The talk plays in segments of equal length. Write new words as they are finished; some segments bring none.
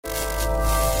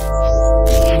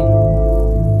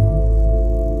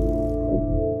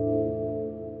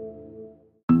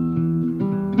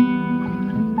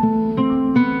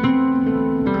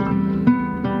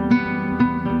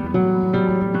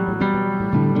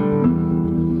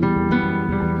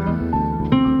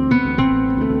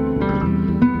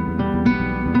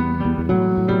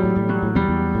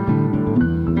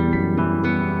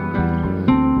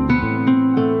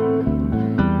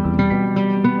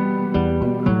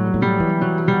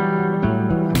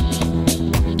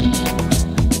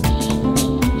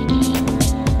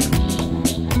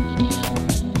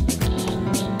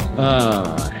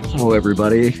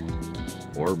everybody.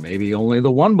 Or maybe only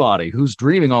the one body who's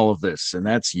dreaming all of this, and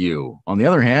that's you. On the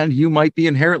other hand, you might be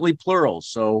inherently plural,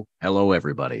 so hello,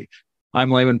 everybody. I'm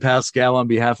Layman Pascal on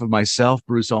behalf of myself,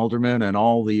 Bruce Alderman, and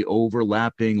all the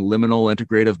overlapping liminal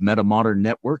integrative metamodern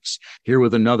networks, here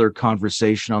with another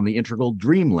conversation on the Integral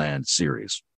Dreamland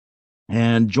series.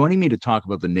 And joining me to talk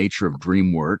about the nature of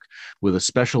dream work, with a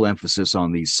special emphasis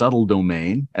on the subtle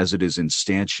domain as it is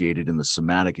instantiated in the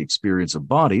somatic experience of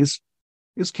bodies,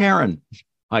 is Karen.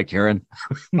 Hi, Karen.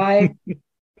 Hi.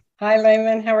 Hi,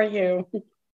 Layman. How are you?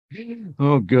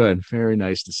 Oh, good. Very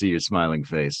nice to see your smiling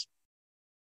face.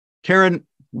 Karen,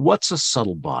 what's a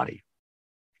subtle body?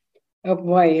 Oh,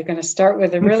 boy, you're going to start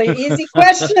with a really easy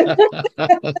question.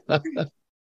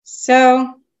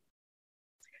 So,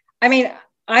 I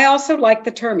also like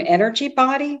the term energy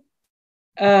body,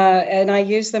 and I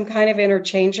use them kind of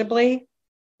interchangeably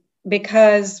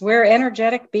because we're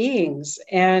energetic beings,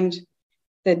 and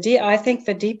I think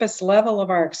the deepest level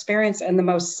of our experience and the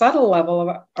most subtle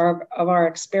level of our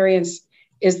experience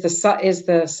is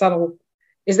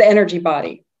the energy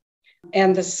body.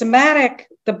 And the somatic,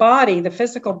 the body, the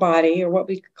physical body, or what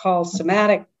we call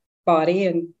somatic body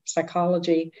in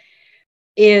psychology,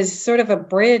 is sort of a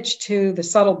bridge to the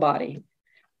subtle body.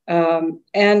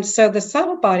 And so the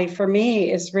subtle body for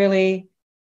me is really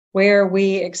where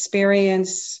we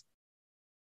experience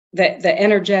the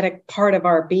energetic part of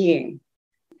our being.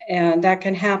 And that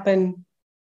can happen,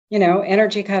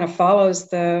 energy kind of follows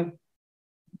the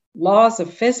laws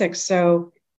of physics.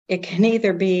 So it can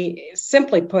either be,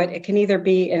 simply put, it can either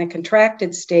be in a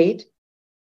contracted state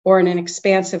or in an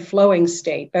expansive flowing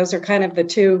state. Those are kind of the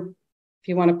two, if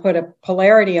you want to put a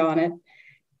polarity on it.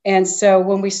 And so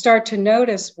when we start to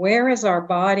notice, where is our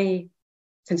body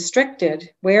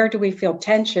constricted? Where do we feel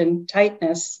tension,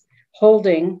 tightness,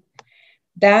 holding?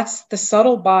 That's the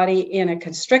subtle body in a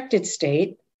constricted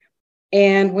state.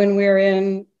 And when we're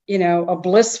in, a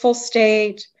blissful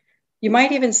state, you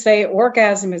might even say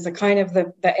orgasm is a kind of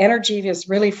the energy is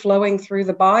really flowing through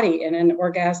the body in an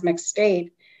orgasmic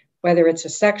state, whether it's a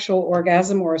sexual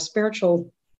orgasm or a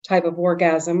spiritual type of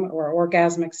orgasm or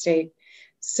orgasmic state.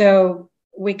 So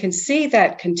we can see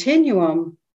that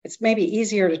continuum. It's maybe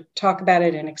easier to talk about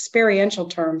it in experiential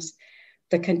terms,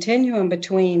 the continuum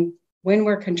between when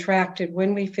we're contracted,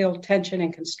 when we feel tension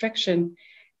and constriction,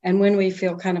 and when we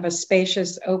feel kind of a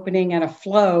spacious opening and a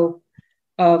flow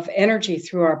of energy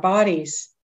through our bodies.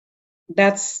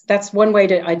 That's one way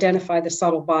to identify the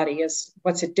subtle body, is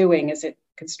what's it doing? Is it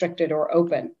constricted or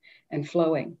open and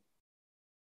flowing?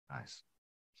 Nice.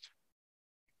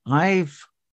 I've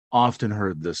often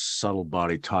heard the subtle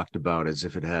body talked about as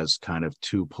if it has kind of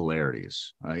two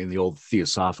polarities. In the old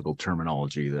theosophical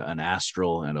terminology, an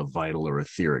astral and a vital or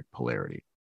etheric polarity.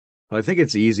 But I think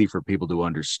it's easy for people to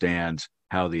understand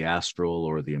how the astral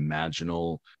or the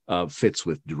imaginal fits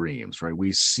with dreams, right?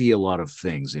 We see a lot of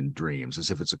things in dreams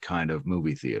as if it's a kind of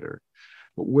movie theater.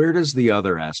 But where does the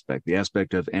other aspect, the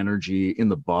aspect of energy in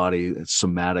the body,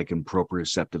 somatic and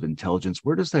proprioceptive intelligence,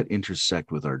 where does that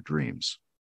intersect with our dreams?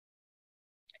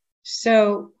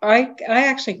 So I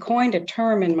actually coined a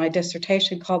term in my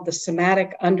dissertation called the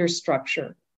somatic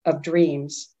understructure of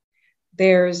dreams.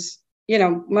 There's,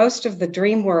 most of the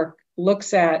dream work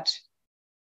looks at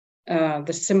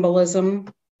the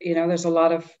symbolism. There's a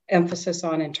lot of emphasis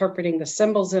on interpreting the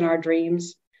symbols in our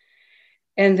dreams.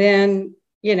 And then,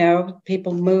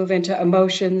 people move into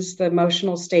emotions, the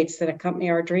emotional states that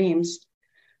accompany our dreams.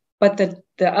 But the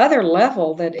other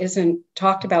level that isn't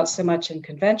talked about so much in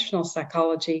conventional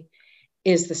psychology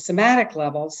is the somatic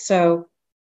level. So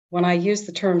when I use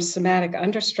the term somatic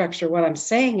understructure, what I'm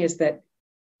saying is that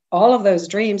all of those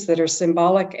dreams that are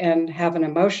symbolic and have an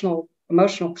emotional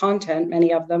content,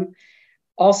 many of them,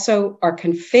 also are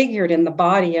configured in the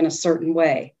body in a certain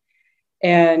way.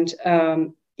 And,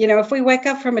 if we wake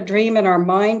up from a dream and our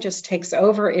mind just takes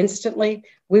over instantly,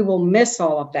 we will miss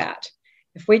all of that.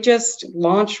 If we just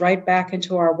launch right back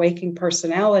into our waking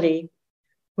personality,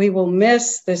 we will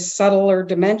miss this subtler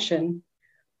dimension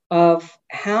of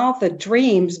how the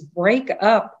dreams break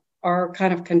up our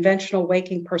kind of conventional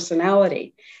waking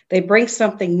personality. They bring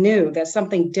something new, that's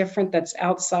something different, that's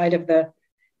outside of the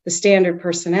standard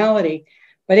personality.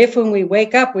 But if when we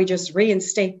wake up, we just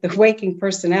reinstate the waking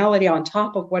personality on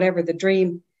top of whatever the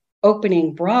dream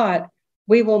opening brought,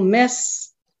 we will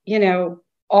miss,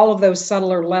 all of those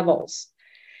subtler levels.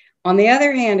 On the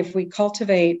other hand, if we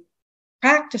cultivate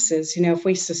practices, if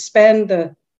we suspend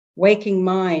the waking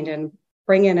mind and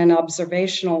bring in an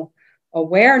observational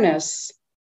awareness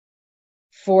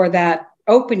for that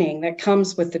opening that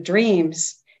comes with the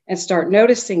dreams and start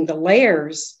noticing the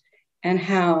layers and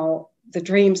how the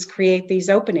dreams create these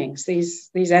openings,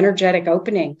 these energetic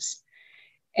openings.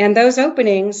 And those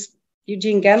openings,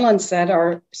 Eugene Gendlin said,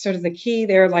 are sort of the key.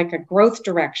 They're like a growth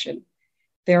direction.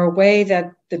 They're a way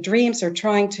that the dreams are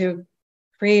trying to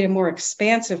create a more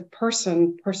expansive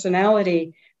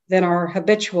personality than our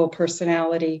habitual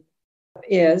personality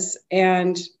is.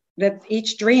 And that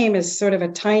each dream is sort of a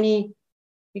tiny,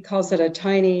 he calls it a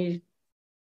tiny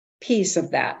piece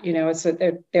of that. You know,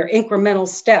 they're incremental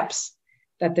steps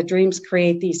that the dreams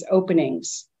create these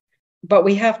openings. But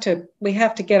we have to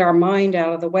get our mind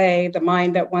out of the way, the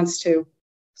mind that wants to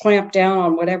clamp down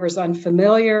on whatever's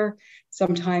unfamiliar.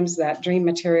 Sometimes that dream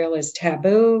material is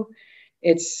taboo.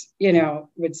 It's, you know,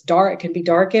 it's dark, it can be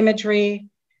dark imagery.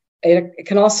 It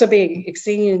can also be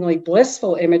exceedingly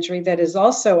blissful imagery that is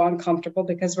also uncomfortable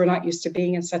because we're not used to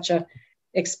being in such a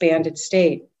expanded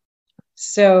state.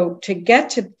 So to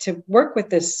get to work with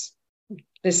this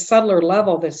subtler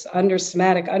level, this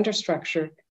somatic understructure,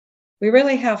 we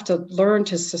really have to learn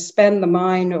to suspend the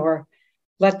mind or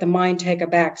let the mind take a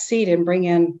back seat and bring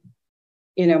in,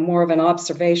 you know, more of an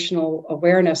observational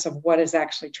awareness of what is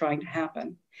actually trying to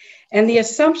happen. And the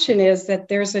assumption is that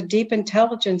there's a deep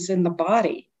intelligence in the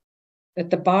body, that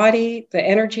the body, the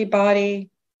energy body,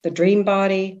 the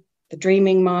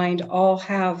dreaming mind all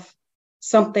have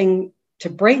something to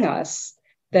bring us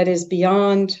that is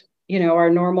beyond, you know, our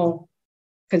normal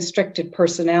constricted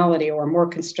personality or more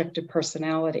constricted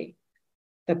personality,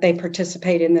 that they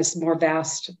participate in this more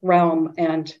vast realm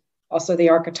and also the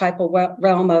archetypal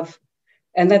realm of,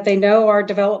 and that they know our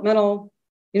developmental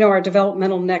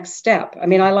next step. I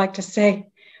mean, I like to say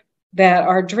that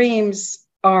our dreams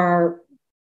are,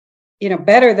 you know,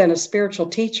 better than a spiritual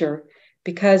teacher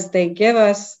because they give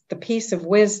us the piece of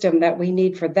wisdom that we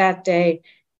need for that day,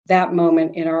 that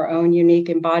moment in our own unique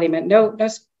embodiment.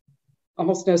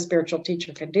 Almost no spiritual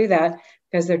teacher can do that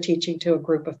because they're teaching to a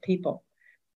group of people.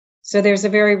 So there's a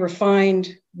very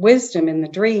refined wisdom in the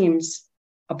dreams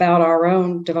about our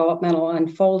own developmental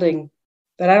unfolding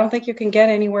that I don't think you can get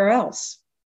anywhere else.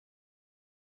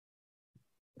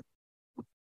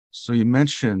 So you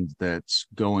mentioned that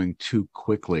going too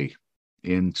quickly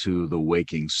into the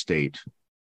waking state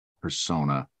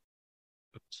persona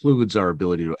precludes our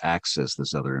ability to access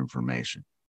this other information.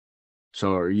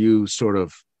 So are you sort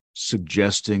of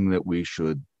suggesting that we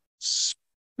should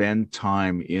spend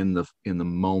time in the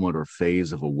moment or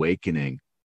phase of awakening,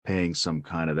 paying some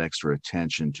kind of extra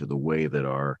attention to the way that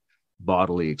our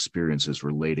bodily experience is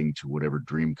relating to whatever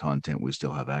dream content we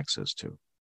still have access to?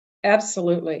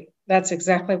 Absolutely. That's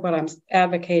exactly what I'm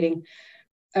advocating.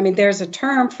 I mean, there's a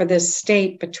term for this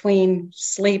state between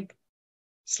sleep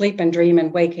and dream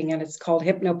and waking, and it's called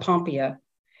hypnopompia.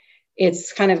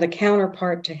 It's kind of the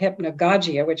counterpart to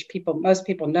hypnagogia, which most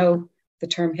people know the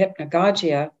term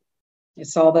hypnagogia.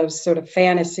 It's all those sort of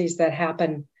fantasies that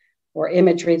happen or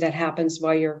imagery that happens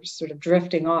while you're sort of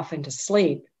drifting off into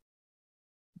sleep.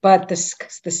 But the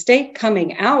state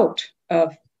coming out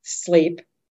of sleep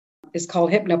is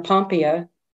called hypnopompia,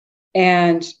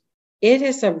 and it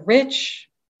is a rich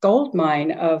gold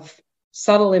mine of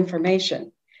subtle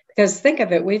information. Because think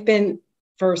of it, we've been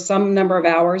for some number of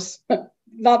hours,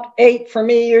 not 8 for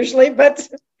me usually,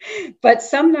 but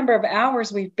some number of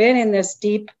hours we've been in this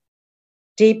deep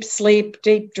sleep,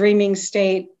 deep dreaming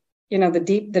state, you know,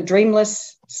 the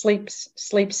dreamless sleep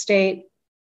state.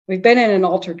 We've been in an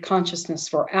altered consciousness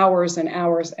for hours and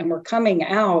hours, and we're coming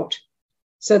out.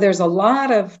 So there's a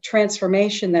lot of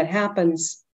transformation that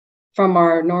happens from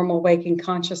our normal waking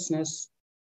consciousness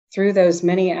through those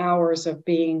many hours of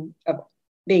being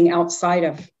outside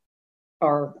of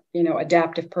our, you know,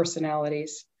 adaptive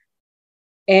personalities.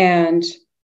 And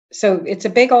so it's a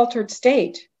big altered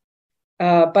state.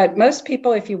 But most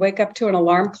people, if you wake up to an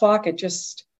alarm clock, it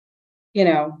just, you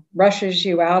know, rushes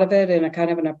you out of it in a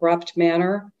kind of an abrupt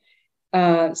manner.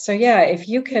 So yeah, if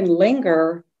you can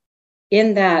linger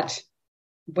in that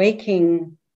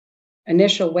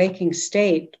initial waking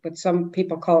state, what some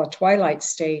people call a twilight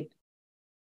state,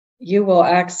 you will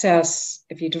access,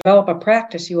 if you develop a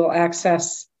practice, you will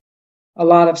access a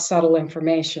lot of subtle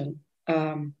information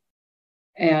and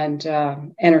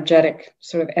energetic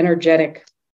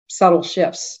subtle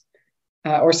shifts,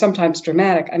 or sometimes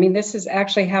dramatic. I mean, this is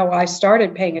actually how I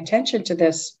started paying attention to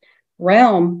this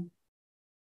realm.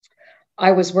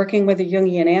 I was working with a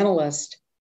Jungian analyst,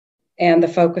 and the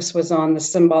focus was on the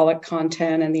symbolic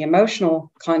content and the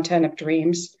emotional content of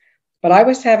dreams. But I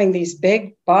was having these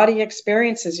big body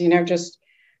experiences, you know, just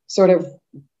sort of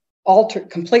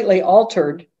completely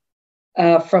altered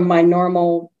from my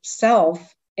normal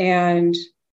self. And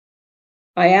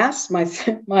I asked my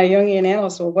Jungian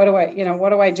analyst, well, what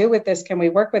do I do with this? Can we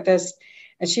work with this?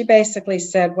 And she basically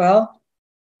said, well,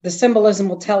 the symbolism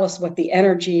will tell us what the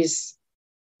energies,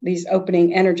 these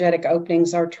energetic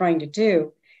openings are trying to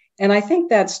do. And I think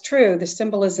that's true. The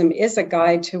symbolism is a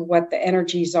guide to what the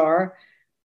energies are.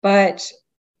 But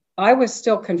I was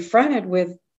still confronted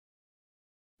with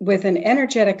an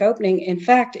energetic opening. In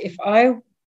fact, if I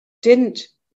didn't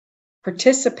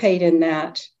participate in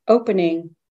that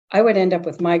opening, I would end up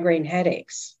with migraine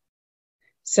headaches.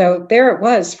 So there it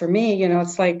was for me.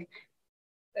 It's like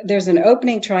there's an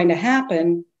opening trying to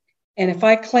happen. And if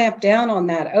I clamp down on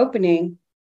that opening,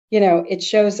 it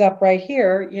shows up right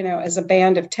here, as a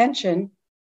band of tension.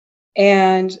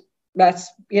 And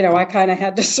that's, I kind of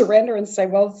had to surrender and say,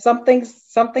 well,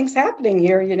 something's happening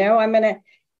here.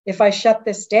 If I shut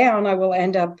this down, I will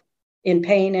end up in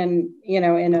pain and,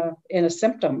 in a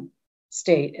symptom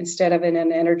state instead of in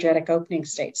an energetic opening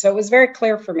state. So it was very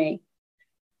clear for me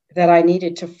that I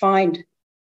needed to find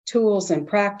tools and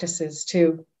practices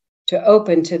to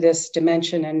open to this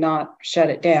dimension and not shut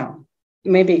it down.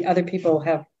 Maybe other people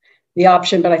have the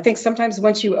option, but I think sometimes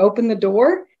once you open the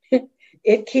door,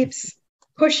 it keeps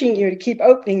pushing you to keep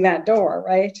opening that door,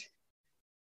 right?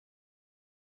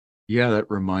 Yeah, that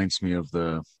reminds me of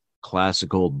the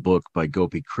classic old book by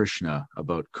Gopi Krishna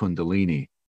about Kundalini,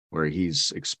 where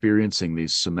he's experiencing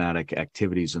these somatic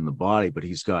activities in the body, but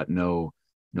he's got no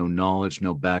knowledge,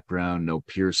 no background, no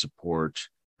peer support.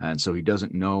 And so he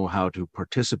doesn't know how to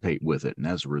participate with it. And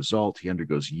as a result, he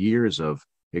undergoes years of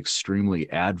extremely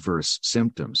adverse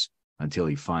symptoms until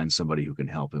he finds somebody who can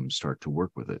help him start to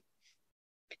work with it.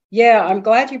 Yeah, I'm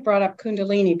glad you brought up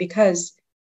Kundalini, because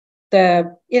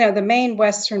the main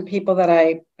Western people that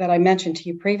I mentioned to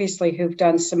you previously who've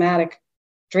done somatic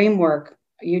dream work,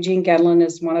 Eugene Gendlin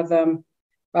is one of them,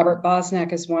 Robert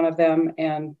Bosnak is one of them,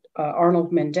 and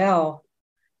Arnold Mindell.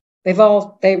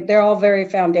 They're all very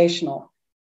foundational.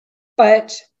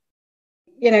 But,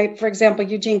 for example,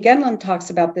 Eugene Gendlin talks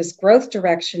about this growth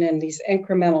direction and these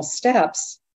incremental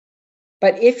steps.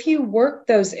 But if you work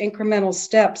those incremental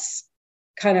steps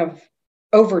kind of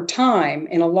over time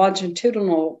in a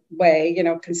longitudinal way,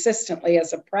 consistently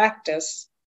as a practice,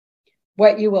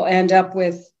 what you will end up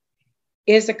with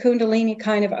is a Kundalini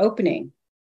kind of opening.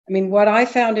 I mean, what I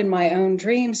found in my own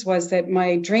dreams was that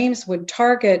my dreams would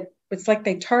it's like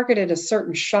they targeted a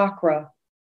certain chakra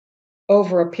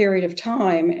over a period of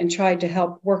time and tried to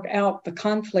help work out the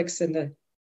conflicts and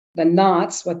the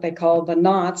knots, what they call the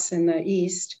knots in the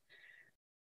East,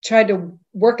 tried to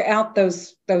work out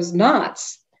those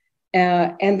knots.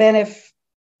 And then if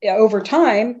over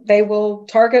time, they will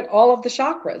target all of the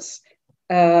chakras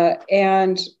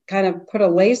and kind of put a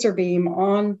laser beam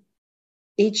on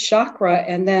each chakra.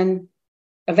 And then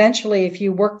eventually, if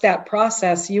you work that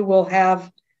process, you will have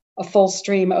a full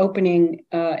stream opening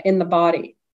in the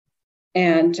body.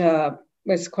 And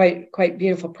it's quite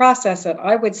beautiful process. And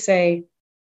I would say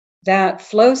that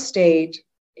flow state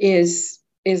is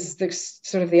the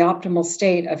sort of the optimal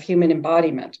state of human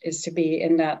embodiment, is to be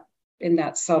in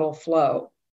that subtle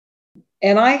flow.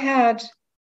 And I had,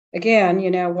 again,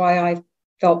 why I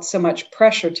felt so much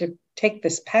pressure to take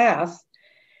this path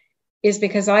is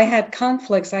because I had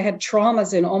conflicts. I had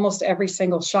traumas in almost every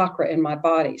single chakra in my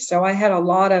body. So I had a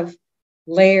lot of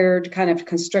layered kind of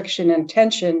constriction and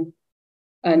tension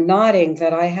and knotting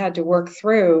that I had to work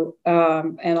through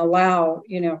and allow,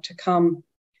 to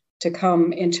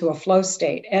come into a flow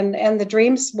state. And the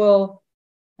dreams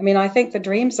I think the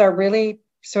dreams are really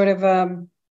sort of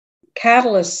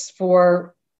catalysts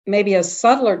for maybe a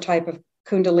subtler type of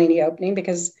Kundalini opening,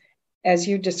 because as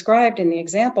you described in the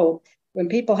example, when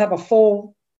people have a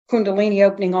full Kundalini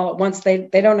opening all at once, they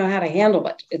don't know how to handle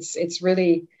it. It's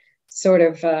really sort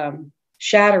of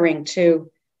shattering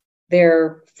to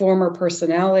their former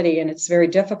personality, and it's very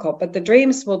difficult. But the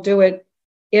dreams will do it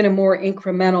in a more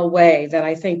incremental way that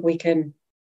I think we can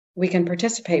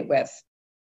participate with.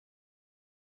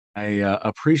 I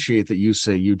appreciate that you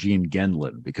say Eugene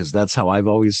Gendlin, because that's how I've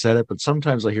always said it. But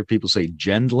sometimes I hear people say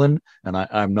Gendlin, and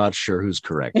I'm not sure who's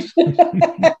correct.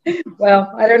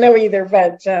 Well, I don't know either,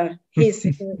 but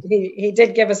he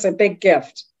did give us a big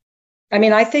gift. I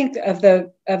mean, I think of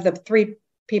the three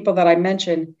people that I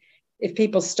mentioned, if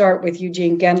people start with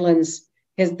Eugene Gendlin's,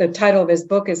 the title of his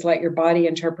book is Let Your Body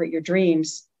Interpret Your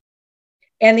Dreams.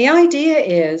 And the idea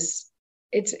is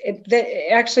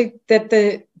that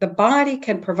the body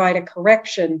can provide a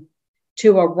correction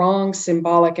to a wrong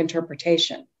symbolic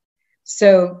interpretation.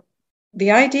 So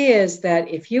the idea is that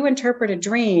if you interpret a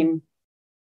dream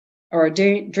or a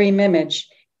dream image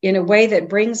in a way that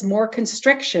brings more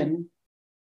constriction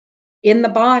in the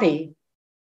body,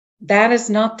 that's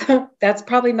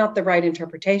probably not the right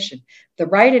interpretation. The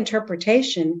right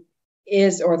interpretation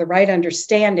is, or the right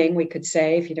understanding, we could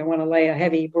say, if you don't want to lay a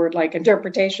heavy word like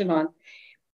interpretation on,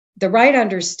 the right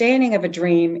understanding of a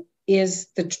dream is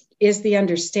the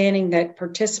understanding that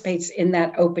participates in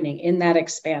that opening, in that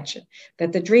expansion,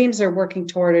 that the dreams are working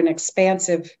toward an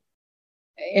expansive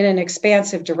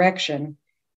direction,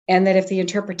 and that if the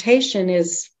interpretation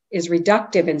is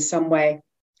reductive in some way,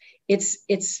 it's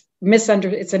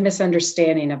a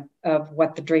misunderstanding of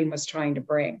what the dream was trying to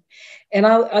bring. And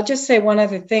I'll just say one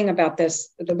other thing about this: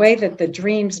 the way that the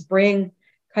dreams bring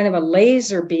kind of a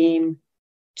laser beam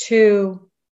to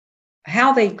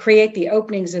how they create the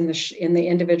openings in the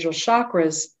individual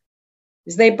chakras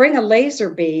is they bring a laser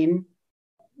beam.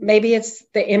 Maybe it's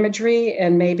the imagery,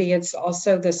 and maybe it's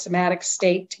also the somatic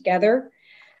state together.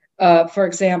 For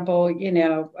example,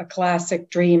 a classic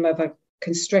dream of a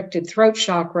constricted throat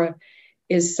chakra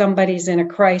is somebody's in a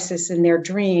crisis in their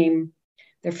dream.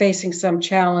 They're facing some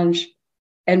challenge,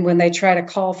 and when they try to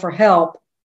call for help,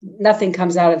 nothing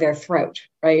comes out of their throat,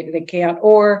 right? They can't,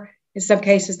 or in some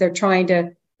cases they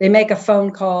make a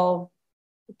phone call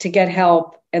to get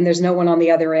help and there's no one on the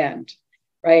other end,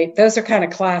 right? Those are kind of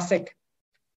classic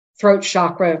throat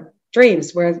chakra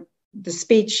dreams where the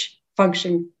speech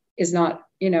function is not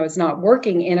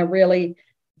working in a really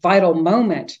vital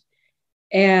moment.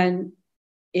 And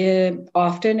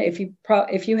often, if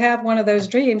you have one of those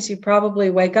dreams, you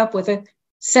probably wake up with a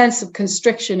sense of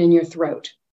constriction in your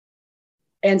throat.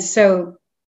 And so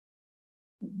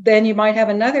then you might have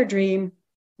another dream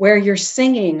where you're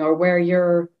singing, or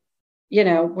where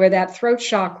where that throat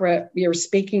chakra, you're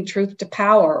speaking truth to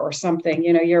power or something,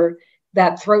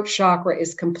 that throat chakra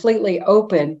is completely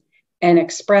open and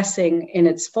expressing in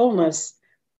its fullness.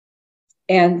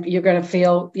 And you're going to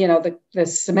feel, the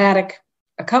somatic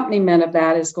accompaniment of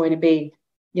that is going to be,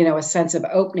 a sense of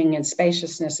opening and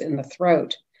spaciousness in the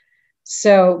throat.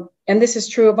 So, and this is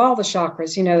true of all the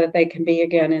chakras, that they can be,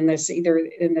 again, either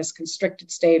in this constricted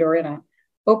state or in an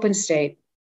open state.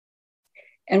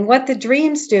 And what the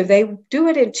dreams do, they do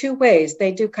it in two ways.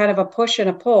 They do kind of a push and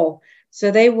a pull.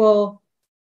 So they will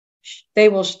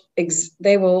amplify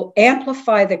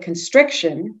the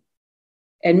constriction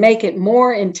and make it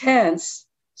more intense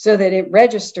so that it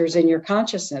registers in your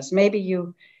consciousness. Maybe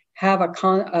you have a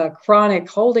chronic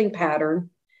holding pattern.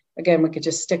 Again, we could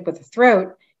just stick with the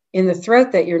throat, in the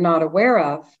throat that you're not aware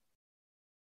of.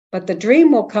 But the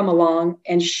dream will come along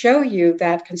and show you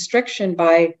that constriction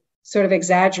by sort of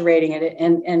exaggerating it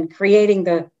and creating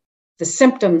the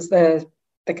symptoms, the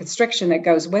constriction that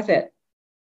goes with it.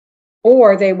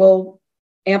 Or they will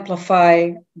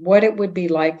amplify what it would be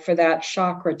like for that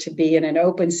chakra to be in an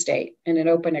open state, in an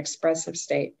open expressive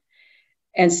state.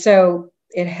 And so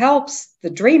it helps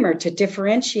the dreamer to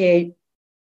differentiate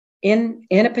in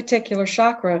a particular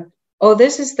chakra. Oh,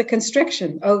 this is the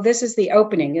constriction. Oh, this is the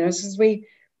opening. This is we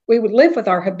would live with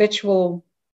our habitual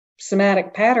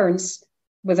somatic patterns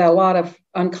with a lot of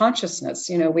unconsciousness.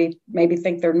 We maybe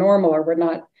think they're normal, or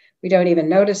we don't even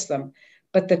notice them.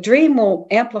 But the dream will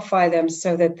amplify them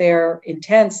so that they're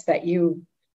intense, that you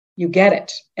get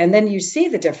it. And then you see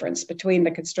the difference between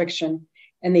the constriction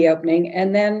and the opening.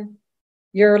 And then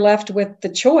you're left with the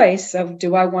choice of,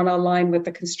 do I want to align with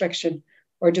the constriction,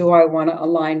 or do I want to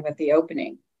align with the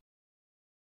opening?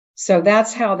 So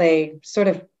that's how they sort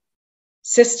of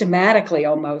systematically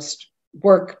almost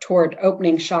work toward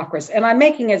opening chakras. And I'm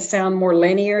making it sound more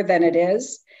linear than it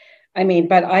is.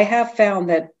 But I have found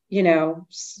that,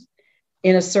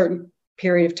 in a certain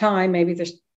period of time, maybe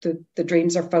the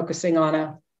dreams are focusing on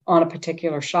a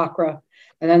particular chakra,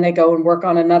 and then they go and work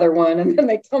on another one, and then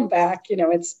they come back.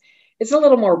 It's a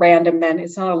little more random than,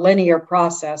 it's not a linear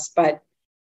process, but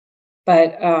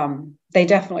they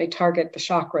definitely target the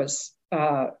chakras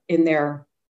in their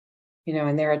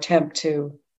attempt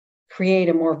to create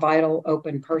a more vital,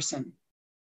 open person.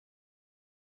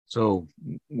 So,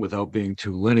 without being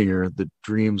too linear, the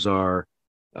dreams are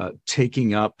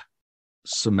taking up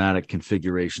somatic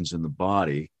configurations in the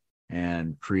body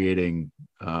and creating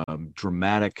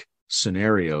dramatic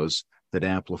scenarios that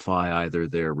amplify either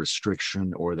their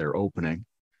restriction or their opening.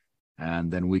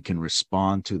 And then we can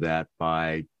respond to that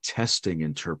by testing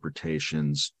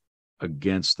interpretations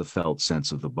against the felt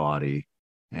sense of the body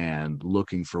and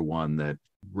looking for one that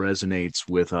resonates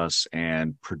with us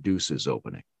and produces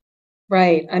opening.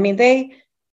 Right.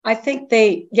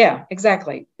 Yeah,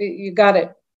 exactly. You got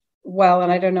it well.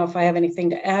 And I don't know if I have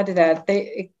anything to add to that.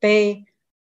 The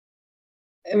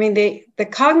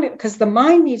cognitive, because the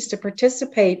mind needs to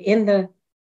participate in the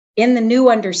new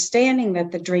understanding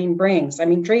that the dream brings.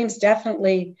 Dreams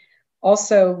definitely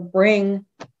also bring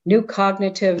new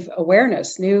cognitive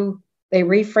awareness, they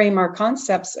reframe our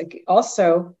concepts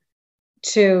also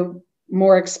to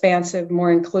more expansive,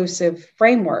 more inclusive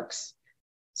frameworks.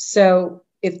 So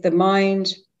if the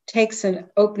mind takes an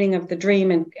opening of the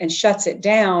dream and shuts it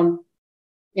down,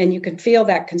 and you can feel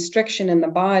that constriction in the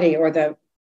body, or the,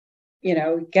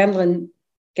 Gendlin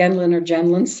or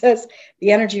Genlin says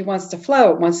the energy wants to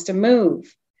flow, it wants to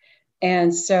move.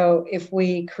 And so if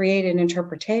we create an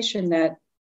interpretation that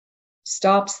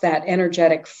stops that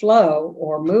energetic flow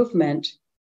or movement,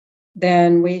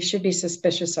 then we should be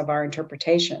suspicious of our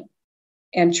interpretation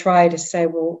and try to say,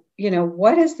 well,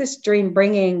 what is this dream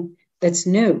bringing that's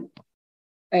new?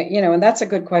 And that's a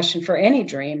good question for any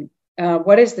dream.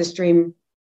 What is this dream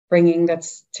bringing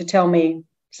that's to tell me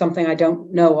something I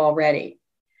don't know already?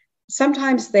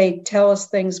 Sometimes they tell us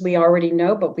things we already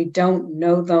know, but we don't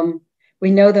know them.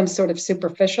 We know them sort of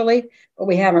superficially, but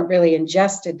we haven't really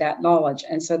ingested that knowledge.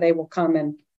 And so they will come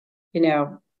and,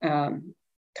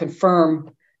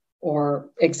 confirm or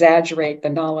exaggerate the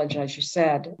knowledge, as you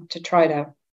said, to try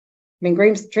to,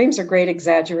 dreams are great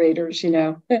exaggerators,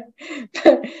 to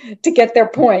get their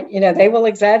point. They will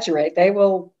exaggerate. They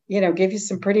will, give you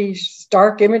some pretty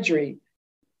stark imagery.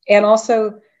 And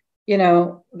also,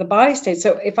 the body state.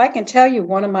 So if I can tell you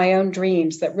one of my own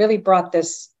dreams that really brought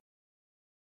this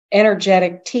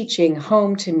energetic teaching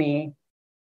home to me,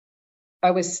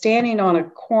 I was standing on a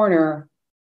corner.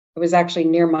 It was actually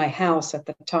near my house at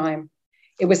the time.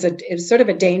 It was sort of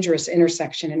a dangerous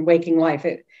intersection in waking life.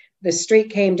 The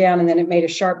street came down and then it made a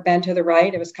sharp bend to the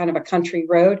right. It was kind of a country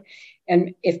road.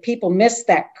 And if people missed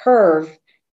that curve,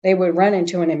 they would run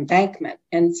into an embankment.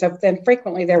 And so then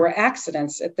frequently there were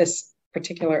accidents at this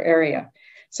particular area.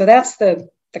 So that's the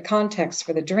context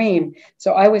for the dream.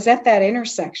 So I was at that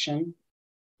intersection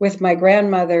with my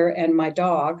grandmother and my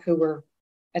dog, who were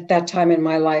at that time in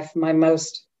my life my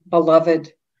most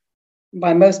beloveds,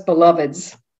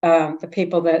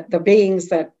 the beings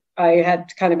that I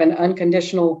had kind of an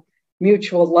unconditional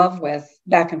mutual love with,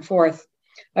 back and forth.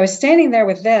 I was standing there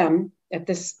with them at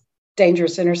this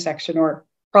dangerous intersection, or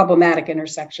problematic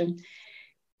intersection.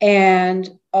 And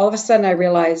all of a sudden I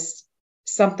realized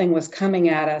something was coming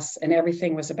at us and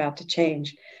everything was about to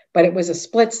change. But it was a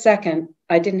split second.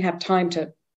 I didn't have time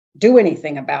to do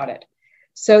anything about it.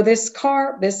 So this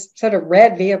car, this sort of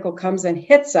red vehicle, comes and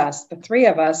hits us, the three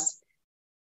of us,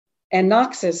 and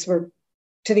knocks us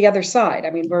to the other side.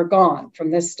 We're gone from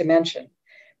this dimension.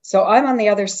 So I'm on the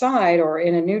other side, or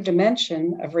in a new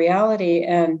dimension of reality,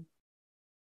 and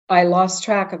I lost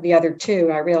track of the other two.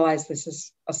 I realized this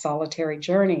is a solitary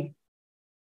journey.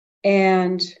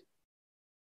 And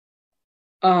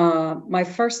my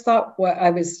first thought,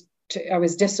 I was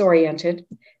disoriented,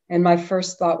 and my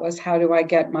first thought was, how do I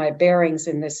get my bearings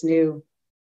in this new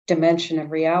dimension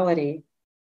of reality?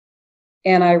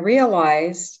 And I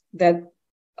realized that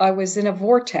I was in a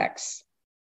vortex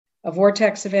of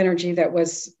energy that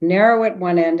was narrow at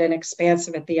one end and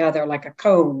expansive at the other, like a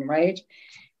cone, right?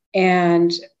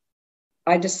 And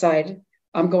I decided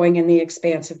I'm going in the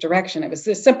expansive direction. It was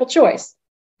this simple choice: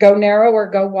 go narrow or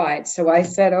go wide. So I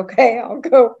said, okay, I'll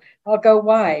go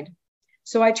wide.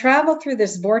 So I traveled through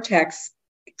this vortex,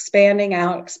 expanding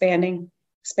out, expanding.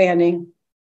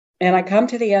 And I come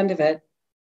to the end of it,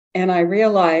 and I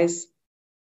realize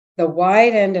the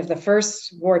wide end of the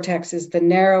first vortex is the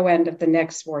narrow end of the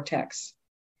next vortex.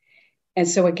 And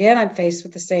so again, I'm faced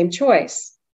with the same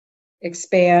choice: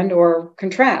 expand or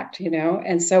contract,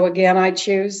 And so again, I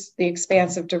choose the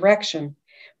expansive direction.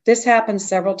 This happens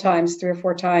several times, 3 or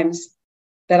 4 times,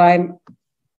 that I'm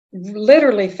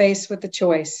literally faced with the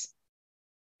choice: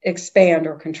 expand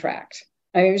or contract.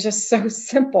 It was just so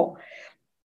simple.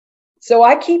 So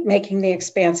I keep making the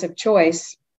expansive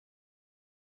choice,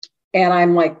 and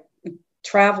I'm like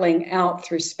traveling out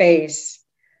through space.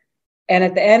 And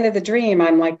at the end of the dream,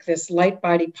 I'm like this light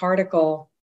body particle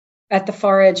at the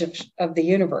far edge of the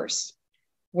universe,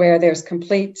 where there's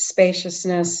complete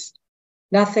spaciousness,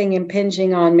 nothing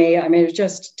impinging on me. It's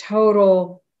just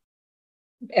total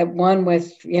at one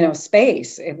with,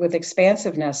 space, with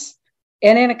expansiveness,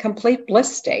 and in a complete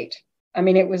bliss state.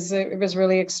 It was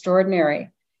really extraordinary.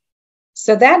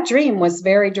 So that dream was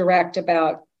very direct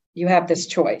about, you have this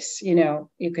choice, you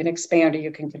can expand or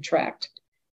you can contract.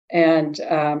 And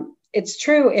it's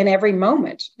true in every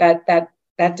moment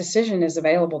that decision is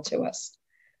available to us,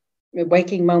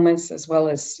 waking moments, as well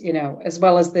as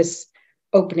this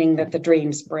opening that the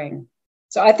dreams bring.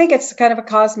 So I think it's kind of a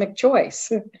cosmic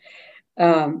choice.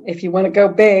 If you want to go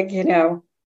big,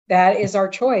 that is our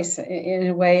choice in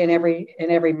a way,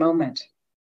 in every moment.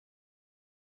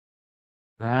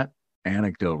 That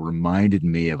anecdote reminded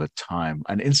me of a time,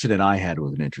 an incident I had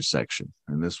with an intersection.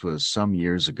 And this was some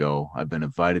years ago. I've been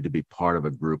invited to be part of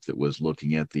a group that was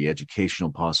looking at the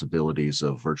educational possibilities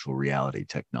of virtual reality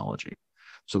technology.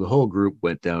 So the whole group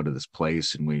went down to this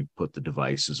place and we put the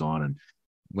devices on and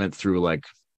went through like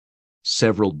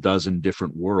several dozen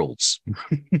different worlds.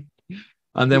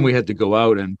 And then we had to go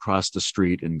out and cross the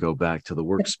street and go back to the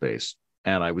workspace.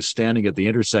 And I was standing at the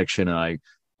intersection and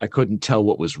I couldn't tell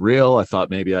what was real. I thought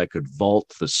maybe I could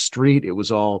vault the street. It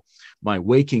was all, my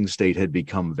waking state had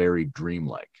become very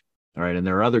dreamlike. All right. And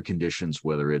there are other conditions,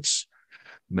 whether it's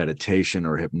meditation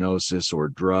or hypnosis or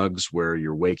drugs, where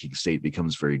your waking state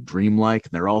becomes very dreamlike.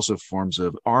 And there are also forms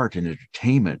of art and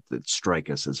entertainment that strike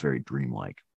us as very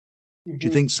dreamlike. Mm-hmm. Do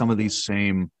you think some of these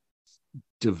same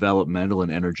developmental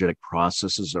and energetic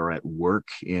processes are at work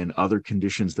in other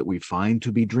conditions that we find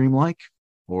to be dreamlike?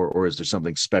 Or is there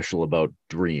something special about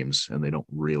dreams and they don't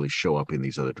really show up in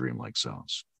these other dreamlike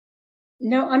zones?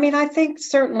 No, I mean, I think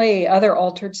certainly other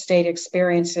altered state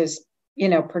experiences,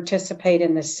 participate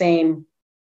in the same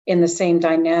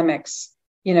dynamics.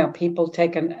 People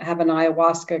have an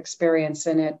ayahuasca experience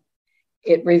and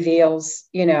it reveals,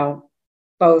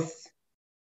 both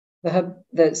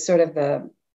the sort of the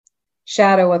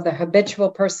shadow of the habitual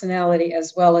personality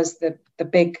as well as the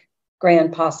big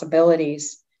grand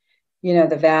possibilities,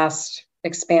 the vast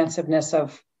expansiveness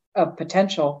of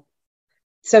potential.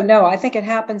 So no, I think it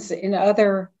happens in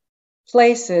other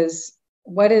places.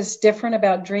 What is different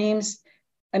about dreams?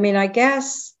 I mean, I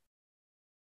guess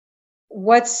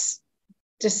what's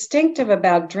distinctive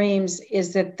about dreams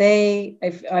is that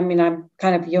I'm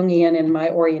kind of Jungian in my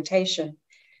orientation,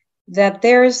 that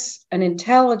there's an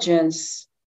intelligence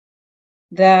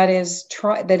that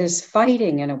is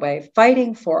fighting, in a way,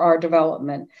 fighting for our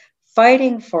development,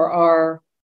 fighting for our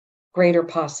greater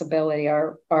possibility,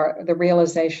 the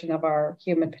realization of our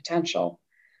human potential.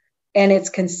 And it's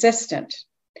consistent.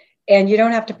 And you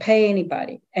don't have to pay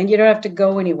anybody and you don't have to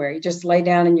go anywhere. You just lay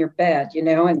down in your bed,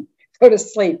 and go to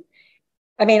sleep.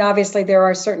 I mean, obviously there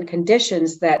are certain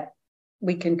conditions that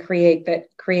we can create that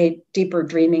create deeper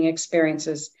dreaming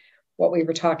experiences. What we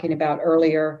were talking about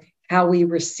earlier, how we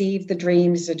receive the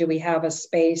dreams. Or do we have a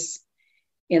space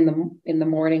in the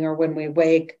morning or when we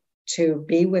wake to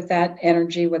be with that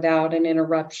energy without an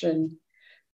interruption?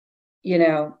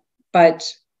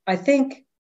 But I think,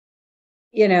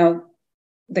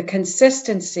 the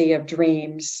consistency of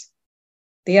dreams,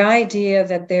 the idea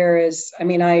that there is,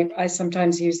 I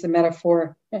sometimes use the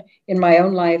metaphor in my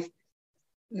own life.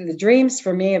 The dreams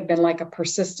for me have been like a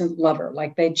persistent lover,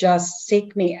 like they just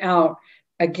seek me out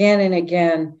again and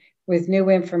again with new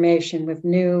information, with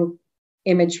new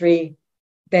imagery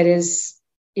that is,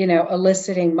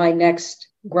 eliciting my next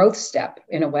growth step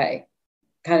in a way,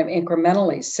 kind of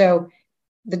incrementally. So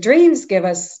the dreams give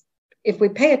us, if we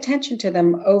pay attention to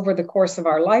them over the course of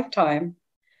our lifetime,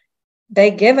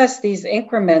 they give us these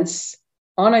increments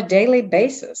on a daily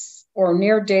basis or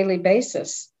near daily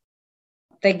basis.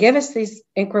 They give us these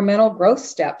incremental growth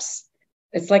steps.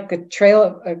 It's like a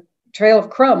trail of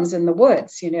crumbs in the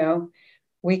woods,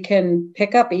 We can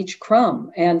pick up each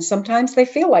crumb, and sometimes they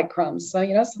feel like crumbs.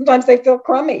 So, sometimes they feel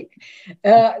crummy.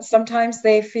 Sometimes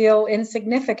they feel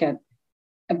insignificant.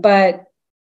 But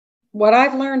what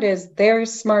I've learned is they're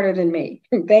smarter than me.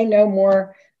 They know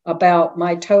more about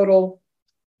my total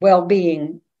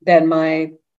well-being than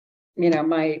my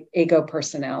ego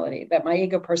personality, that my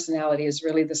ego personality is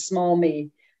really the small me,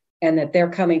 and that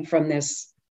they're coming from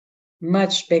this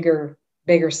much bigger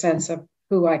sense of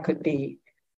who I could be.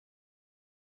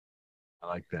 I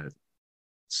like that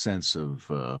sense of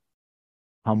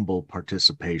humble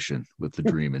participation with the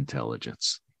dream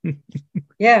intelligence.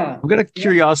 Yeah. I've got a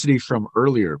curiosity from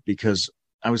earlier because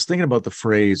I was thinking about the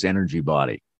phrase energy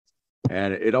body.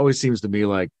 And it always seems to me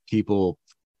like people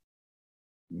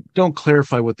don't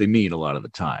clarify what they mean a lot of the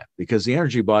time, because the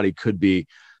energy body could be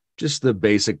just the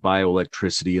basic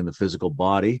bioelectricity in the physical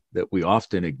body that we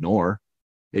often ignore.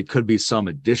 It could be some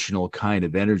additional kind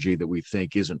of energy that we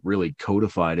think isn't really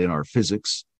codified in our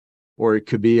physics, or it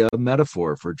could be a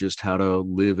metaphor for just how to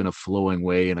live in a flowing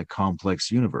way in a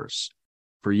complex universe.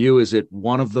 For you, is it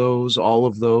one of those, all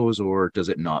of those, or does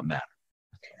it not matter?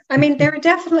 I mean, there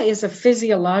definitely is a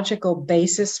physiological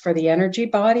basis for the energy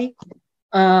body.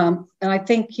 And I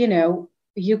think,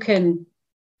 you can,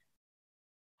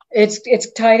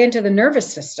 it's tied into the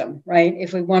nervous system, right?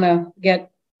 If we want to get,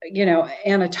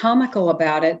 anatomical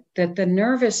about it, that the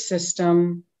nervous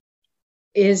system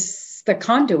is the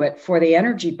conduit for the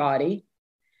energy body.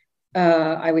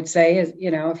 I would say, if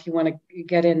you want to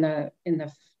get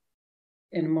in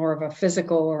more of a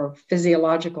physical or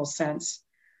physiological sense.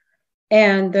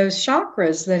 And those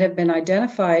chakras that have been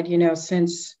identified,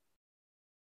 since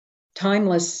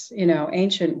timeless,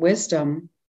 ancient wisdom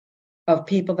of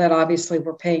people that obviously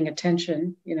were paying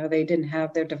attention, they didn't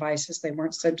have their devices. They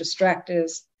weren't so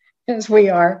distracted as we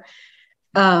are.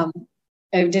 And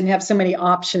didn't have so many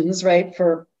options, right,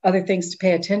 for other things to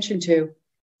pay attention to.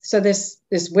 So this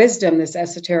wisdom, this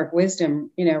esoteric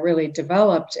wisdom, really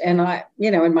developed. And I,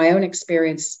 in my own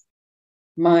experience,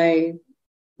 they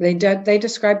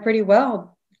describe pretty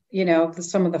well,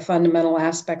 some of the fundamental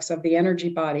aspects of the energy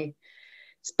body.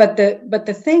 But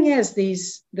the thing is, the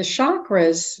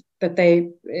chakras that they,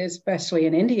 especially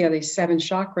in India, these 7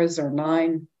 chakras or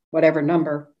 9, whatever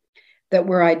number that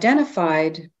were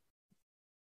identified,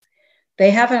 they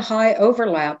have a high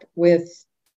overlap with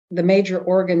the major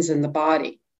organs in the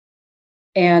body.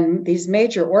 And these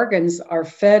major organs are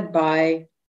fed by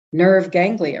nerve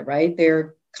ganglia, right?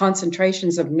 They're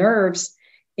concentrations of nerves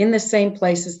in the same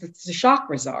places that the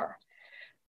chakras are.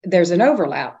 There's an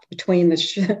overlap between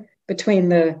the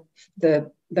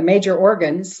major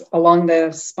organs along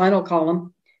the spinal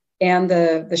column and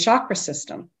the chakra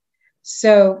system.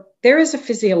 So there is a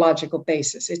physiological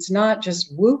basis. It's not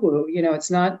just woo-woo,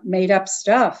 it's not made up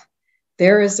stuff.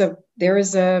 There is a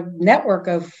network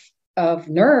of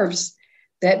nerves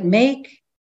that make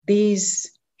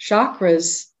these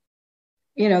chakras,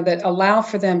 that allow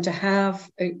for them to have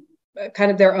a kind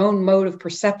of their own mode of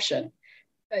perception.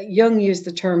 Jung used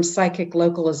the term psychic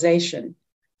localization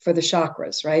for the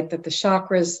chakras, right? That the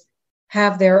chakras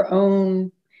have their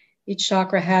own, each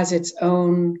chakra has its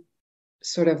own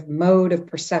sort of mode of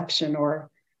perception or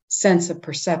sense of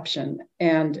perception.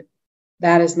 And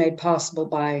that is made possible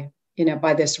by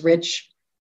this rich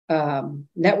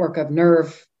network of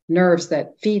nerves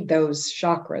that feed those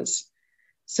chakras.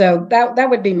 So that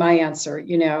would be my answer,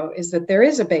 is that there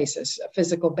is a basis, a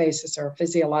physical basis or a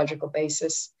physiological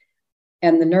basis,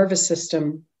 and the nervous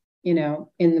system, in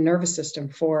the nervous system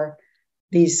for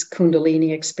these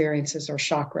Kundalini experiences or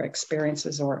chakra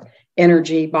experiences or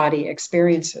energy body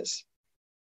experiences.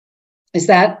 Does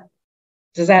that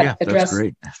address? That's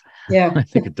great. Yeah. I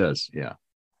think it does. Yeah.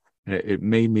 It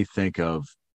made me think of,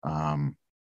 I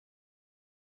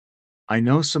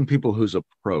know some people whose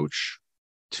approach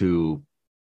to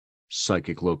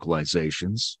psychic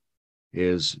localizations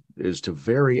is to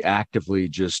very actively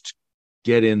just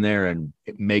get in there and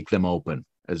make them open,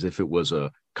 as if it was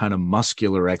a kind of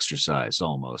muscular exercise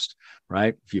almost,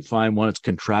 right? If you find one that's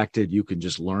contracted, you can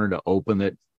just learn to open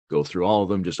it, go through all of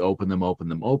them, just open them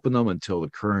until the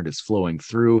current is flowing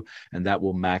through, and that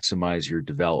will maximize your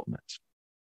development.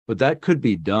 But that could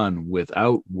be done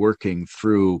without working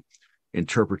through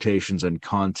interpretations and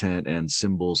content and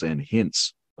symbols and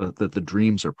hints that the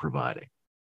dreams are providing,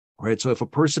 right? So if a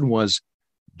person was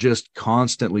just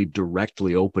constantly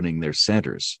directly opening their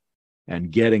centers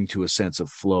and getting to a sense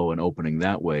of flow and opening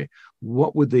that way,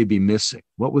 what would they be missing?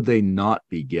 What would they not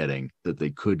be getting that they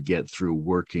could get through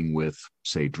working with,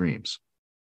 say, dreams?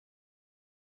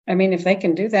 I mean, if they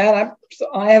can do that,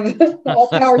 I have all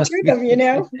power to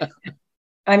them,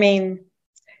 I mean,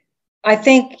 I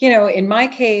think, in my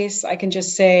case, I can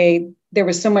just say there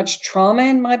was so much trauma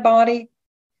in my body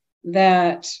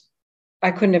that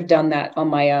I couldn't have done that on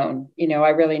my own. I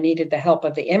really needed the help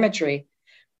of the imagery.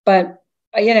 But,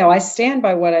 I stand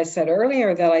by what I said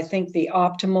earlier, that I think the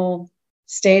optimal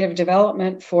state of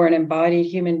development for an embodied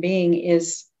human being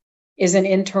is an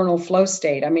internal flow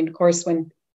state. I mean, of course,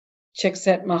 when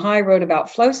Csikszentmihalyi wrote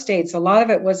about flow states, a lot of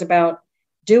it was about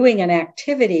doing an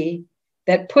activity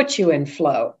that puts you in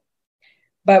flow.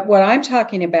 But what I'm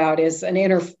talking about is an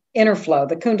inner flow,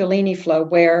 the Kundalini flow,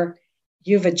 where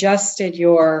you've adjusted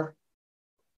your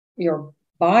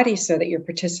body so that you're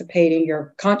participating,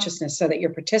 your consciousness so that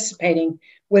you're participating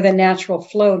with a natural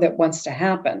flow that wants to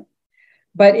happen.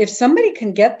 But if somebody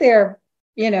can get there,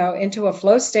 into a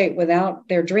flow state without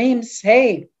their dreams,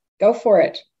 hey, go for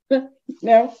it.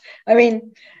 I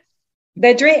mean,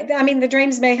 the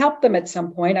dreams may help them at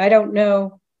some point. I don't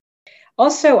know.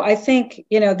 Also, I think,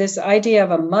 this idea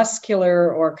of a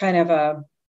muscular or kind of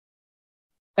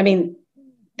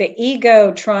the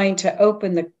ego trying to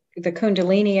open the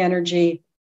Kundalini energy,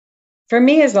 for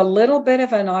me, is a little bit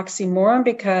of an oxymoron,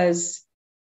 because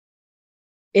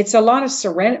it's a lot of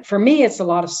surrender. For me, it's a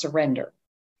lot of surrender.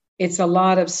 It's a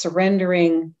lot of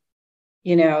surrendering,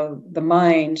 the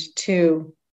mind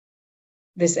to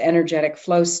this energetic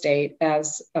flow state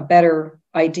as a better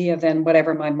idea than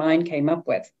whatever my mind came up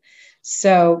with.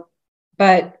 So,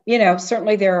 but,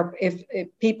 certainly if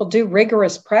people do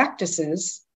rigorous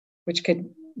practices, which could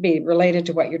be related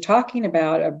to what you're talking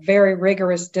about, a very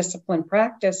rigorous discipline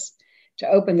practice to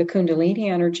open the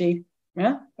Kundalini energy,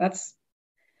 yeah,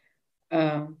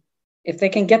 If they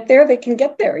can get there, they can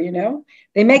get there, you know.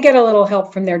 They may get a little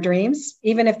help from their dreams,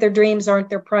 even if their dreams aren't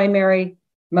their primary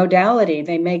modality.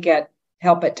 They may get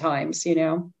help at times, you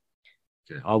know.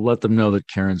 Okay, I'll let them know that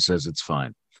Karen says it's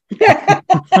fine. If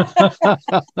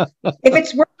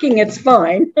it's working, it's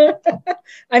fine.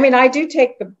 I mean, I do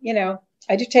take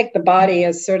the body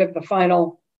as sort of the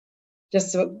final,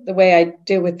 just the way I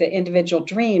do with the individual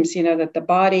dreams, you know, that the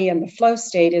body and the flow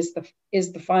state is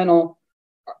the final,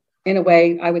 in a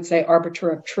way, I would say, arbiter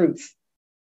of truth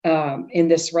in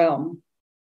this realm.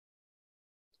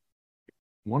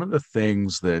 One of the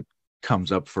things that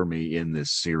comes up for me in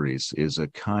this series is a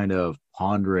kind of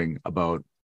pondering about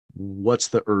what's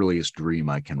the earliest dream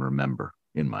I can remember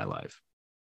in my life.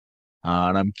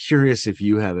 And I'm curious if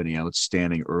you have any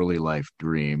outstanding early life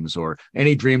dreams or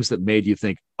any dreams that made you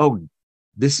think, oh,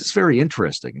 this is very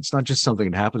interesting. It's not just something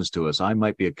that happens to us. I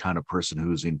might be a kind of person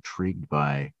who's intrigued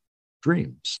by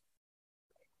dreams.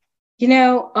 You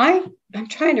know, I'm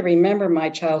trying to remember my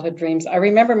childhood dreams. I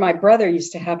remember my brother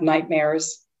used to have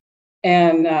nightmares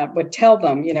and would tell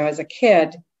them, you know, as a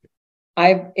kid.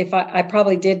 I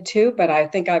probably did too, but I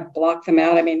think I blocked them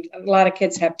out. I mean, a lot of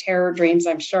kids have terror dreams.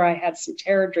 I'm sure I had some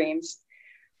terror dreams.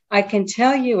 I can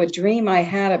tell you a dream I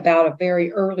had about a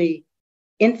very early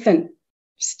infant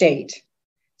state.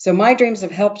 So my dreams have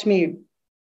helped me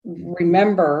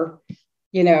remember,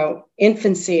 you know,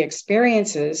 infancy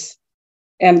experiences.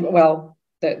 And well,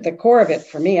 the core of it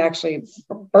for me, actually,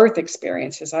 birth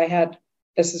experiences.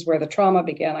 This is where the trauma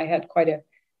began. I had quite a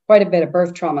bit of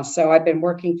birth trauma. So I've been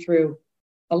working through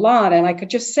a lot. And I could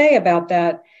just say about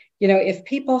that, you know, if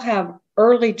people have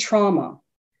early trauma,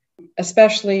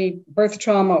 especially birth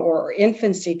trauma or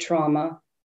infancy trauma,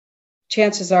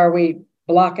 chances are we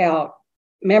block out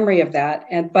memory of that.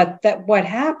 But what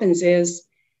happens is,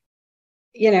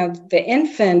 you know, the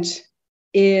infant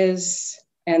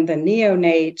and the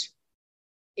neonate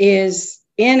is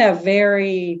in a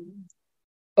very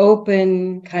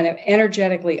open, kind of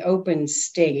energetically open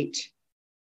state,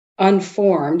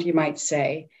 unformed, you might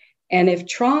say. And if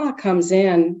trauma comes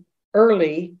in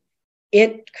early,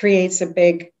 it creates a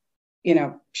big, you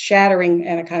know, shattering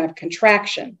and a kind of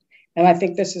contraction. And I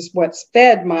think this is what's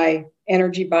fed my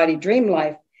energy body dream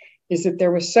life, is that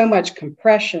there was so much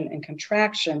compression and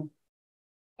contraction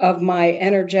of my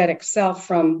energetic self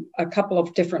from a couple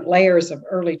of different layers of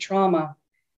early trauma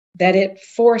that it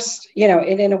forced, you know,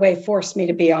 it in a way forced me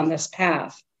to be on this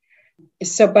path.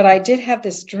 So, but I did have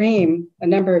this dream a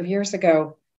number of years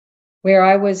ago where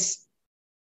I was,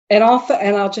 and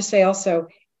I'll just say also,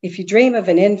 if you dream of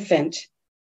an infant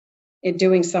in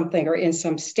doing something or in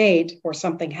some state or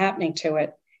something happening to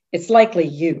it, it's likely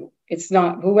you. It's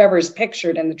not whoever's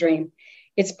pictured in the dream.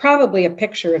 It's probably a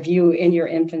picture of you in your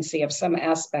infancy, of some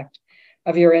aspect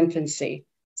of your infancy.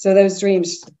 So those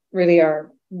dreams really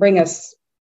bring us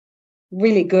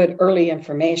really good early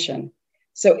information.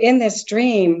 So in this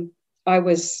dream, I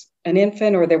was an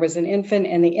infant, or there was an infant,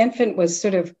 and the infant was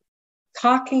sort of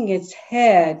cocking its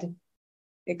head.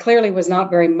 It clearly was not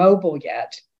very mobile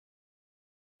yet.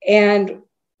 And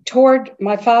toward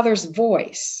my father's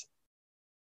voice,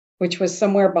 which was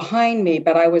somewhere behind me,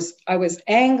 but I was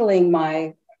angling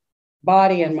my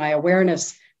body and my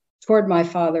awareness toward my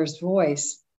father's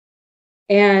voice.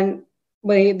 And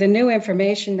the new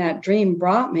information that dream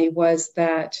brought me was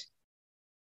that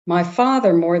my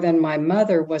father, more than my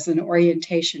mother, was an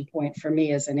orientation point for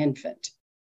me as an infant.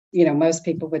 You know, most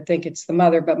people would think it's the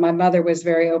mother, but my mother was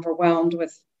very overwhelmed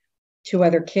with 2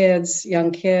 other kids,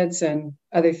 young kids, and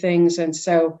other things. And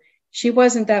so she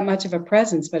wasn't that much of a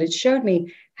presence, but it showed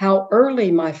me how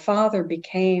early my father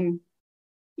became,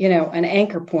 you know, an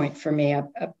anchor point for me, a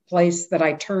place that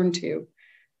I turned to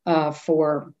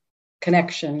for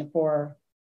connection, for,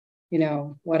 you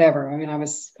know, whatever. I mean, I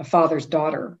was a father's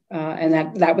daughter, and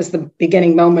that was the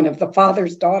beginning moment of the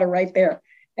father's daughter right there,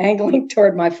 angling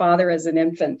toward my father as an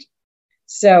infant.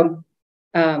 So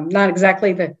not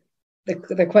exactly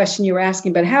the question you were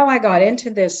asking, but how I got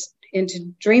into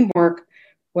Dreamwork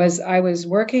was I was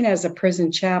working as a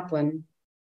prison chaplain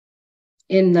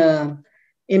in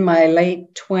my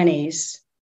late 20s,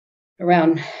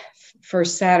 around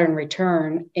first Saturn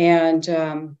return.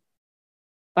 And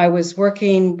I was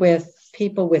working with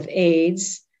people with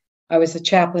AIDS. I was a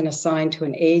chaplain assigned to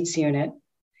an AIDS unit.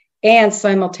 And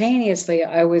simultaneously,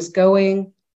 I was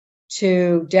going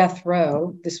to death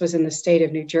row. This was in the state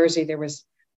of New Jersey. There was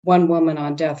one woman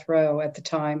on death row at the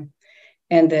time.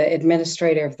 And the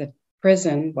administrator of the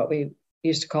prison, what we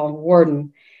used to call a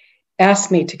warden,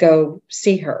 asked me to go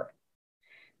see her.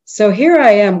 So here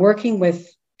I am working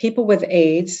with people with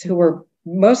AIDS who were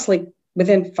mostly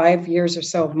within 5 years or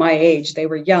so of my age. They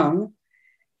were young.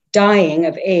 dying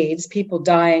of AIDS, people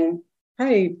dying,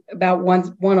 probably about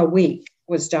one a week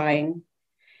was dying.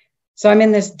 So I'm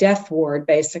in this death ward,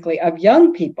 basically, of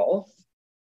young people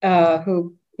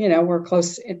who, were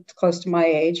close to my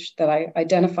age, that I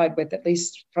identified with, at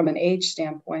least from an age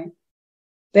standpoint.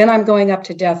 Then I'm going up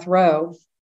to death row,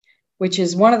 which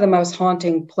is one of the most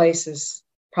haunting places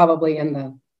probably in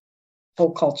the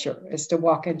whole culture, is to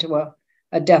walk into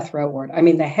a death row ward. I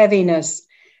mean, the heaviness,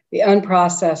 the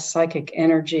unprocessed psychic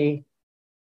energy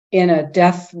in a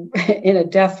death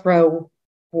row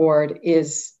ward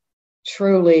is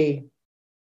truly,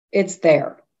 it's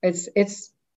there. It's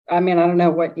I mean, I don't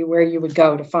know where you would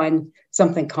go to find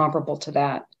something comparable to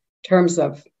that in terms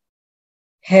of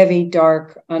heavy,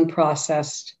 dark,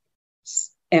 unprocessed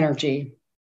energy.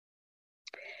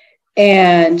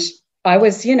 And I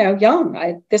was,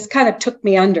 young. This kind of took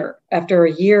me under. After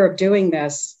a year of doing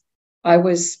this, I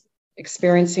was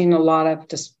experiencing a lot of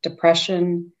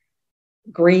depression,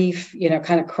 grief,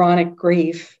 kind of chronic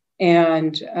grief.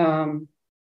 And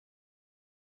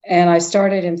I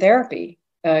started in therapy,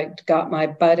 got my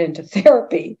butt into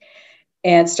therapy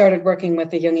and started working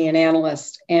with a Jungian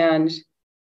analyst. And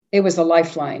it was a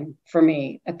lifeline for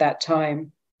me at that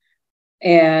time.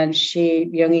 And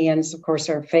Jungians, of course,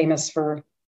 are famous for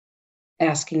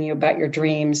asking you about your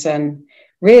dreams. And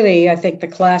really, I think the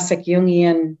classic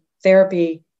Jungian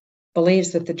therapy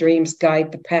believes that the dreams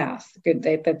guide the path,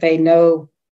 that they know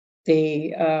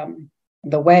the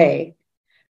way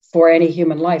for any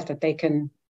human life, that they can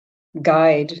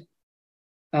guide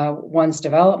one's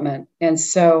development. And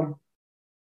so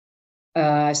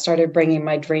I started bringing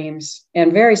my dreams.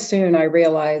 And very soon I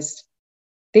realized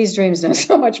these dreams know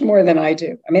so much more than I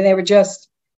do. I mean,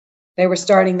 they were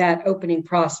starting that opening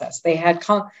process. I had,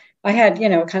 kind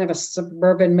of a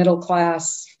suburban middle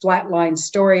class flatline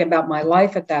story about my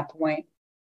life at that point.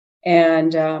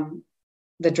 And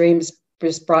the dreams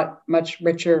just brought much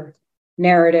richer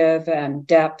narrative and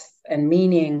depth and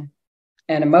meaning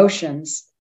and emotions.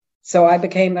 So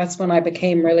that's when I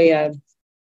became really a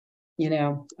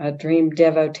dream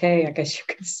devotee, I guess you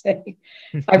could say.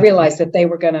 I realized that they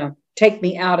were going to take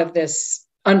me out of this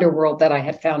underworld that I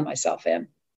had found myself in.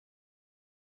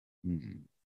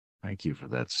 Thank you for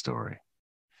that story.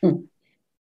 Hmm.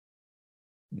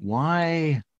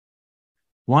 Why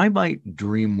might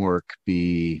Dreamwork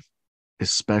be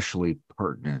especially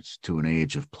pertinent to an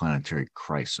age of planetary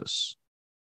crisis?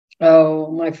 Oh,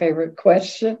 my favorite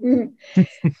question.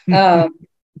 I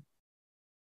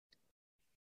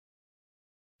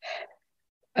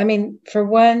mean, for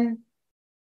one,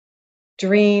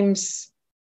 dreams,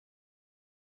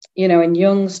 in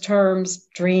Jung's terms,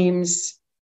 dreams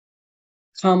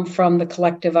come from the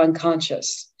collective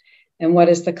unconscious. And what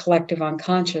is the collective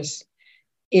unconscious?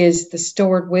 Is the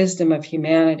stored wisdom of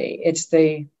humanity. It's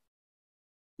the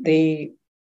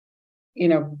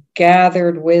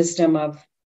gathered wisdom of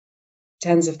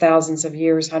tens of thousands of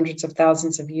years, hundreds of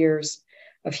thousands of years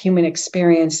of human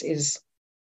experience is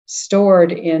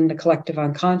stored in the collective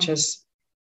unconscious.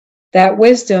 That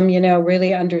wisdom,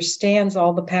 really understands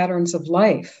all the patterns of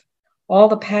life, all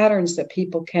the patterns that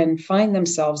people can find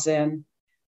themselves in,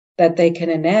 that they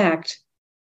can enact.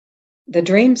 The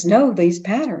dreams know these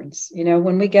patterns.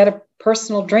 When we get a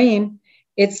personal dream,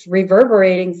 it's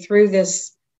reverberating through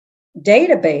this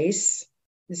database,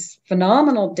 this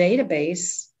phenomenal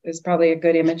database is probably a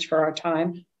good image for our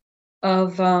time,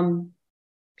 of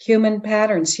human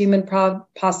patterns, human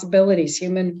possibilities,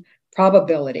 human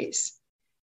probabilities.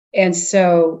 And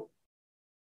so,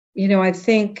 I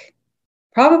think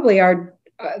probably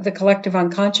the collective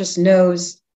unconscious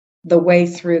knows the way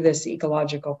through this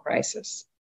ecological crisis.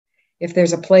 If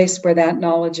there's a place where that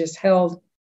knowledge is held,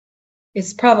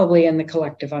 it's probably in the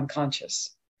collective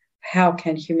unconscious. How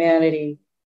can humanity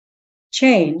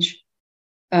change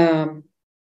to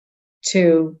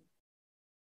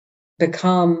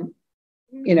become,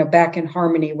 back in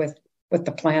harmony with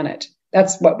the planet?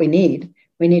 That's what we need.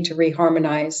 We need to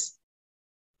reharmonize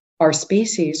our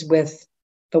species with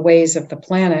the ways of the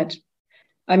planet.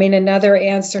 I mean, another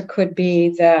answer could be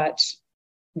that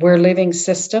we're living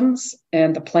systems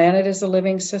and the planet is a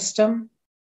living system,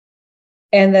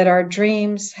 and that our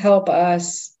dreams help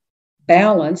us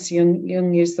balance.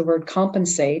 Jung used the word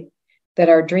compensate, that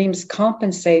our dreams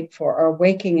compensate for our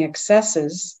waking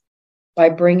excesses by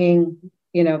bringing,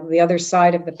 the other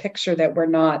side of the picture that we're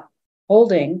not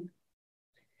holding,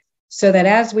 so that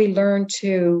as we learn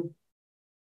to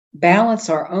balance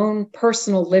our own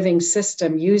personal living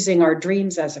system using our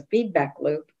dreams as a feedback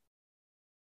loop,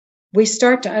 we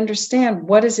start to understand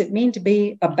what does it mean to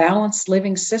be a balanced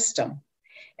living system.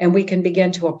 And we can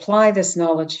begin to apply this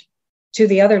knowledge to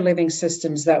the other living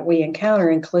systems that we encounter,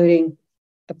 including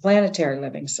the planetary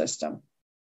living system.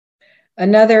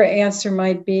 Another answer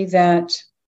might be that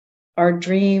our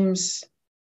dreams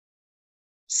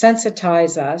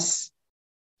sensitize us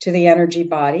to the energy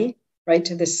body, right,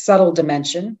 to this subtle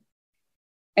dimension,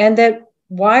 and that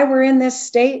why we're in this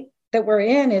state that we're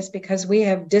in is because we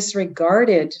have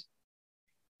disregarded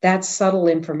that subtle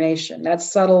information, that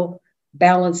subtle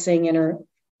balancing inner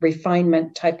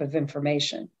refinement type of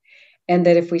information. And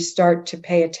that if we start to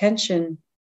pay attention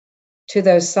to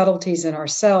those subtleties in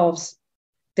ourselves,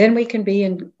 then we can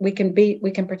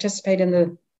participate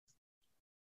in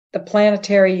the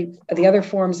planetary, the other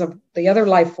forms of the other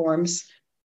life forms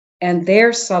and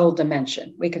their subtle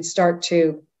dimension. We can start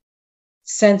to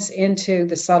sense into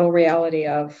the subtle reality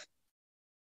of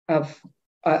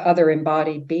other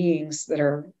embodied beings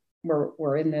that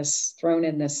we're in this, thrown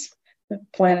in this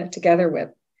planet together with.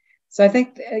 So I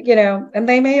think, and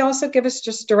they may also give us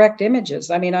just direct images.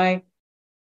 I mean,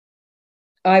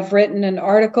 I've written an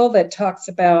article that talks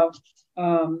about,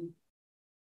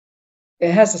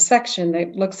 it has a section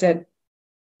that looks at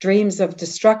dreams of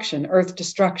destruction, Earth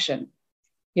destruction,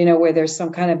 where there's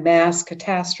some kind of mass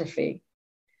catastrophe.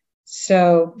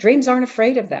 So dreams aren't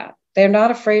afraid of that. They're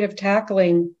not afraid of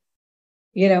tackling,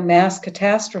 mass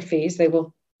catastrophes. They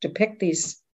will depict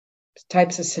these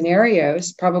types of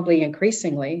scenarios, probably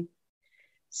increasingly.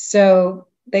 So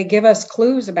they give us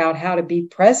clues about how to be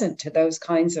present to those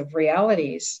kinds of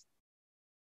realities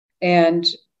and,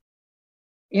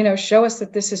 show us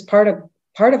that this is part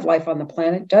of life on the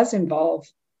planet does involve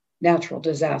natural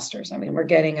disasters. I mean, we're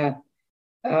getting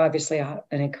obviously an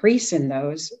increase in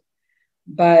those,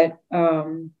 but,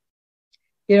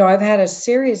 I've had a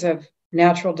series of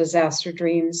natural disaster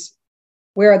dreams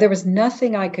where there was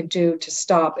nothing I could do to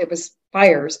stop. It was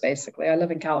fires, basically. I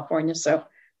live in California, so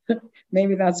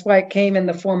maybe that's why it came in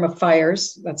the form of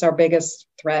fires. That's our biggest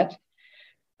threat,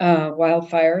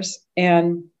 wildfires.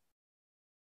 And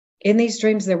in these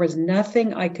dreams, there was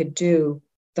nothing I could do.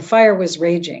 The fire was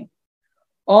raging.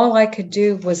 All I could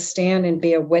do was stand and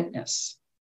be a witness.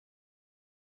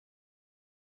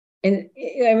 And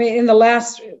I mean,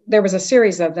 there was a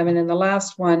series of them, and in the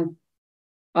last one,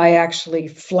 I actually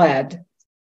fled.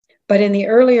 But in the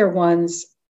earlier ones,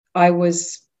 I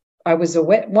was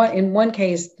in one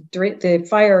case, the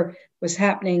fire was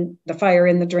happening, the fire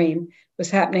in the dream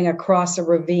was happening across a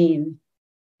ravine,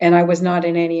 and I was not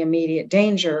in any immediate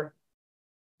danger.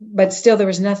 But still, there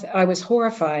was nothing, I was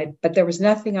horrified, but there was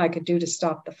nothing I could do to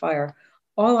stop the fire.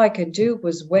 All I could do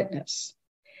was witness.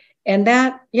 And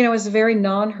that, is a very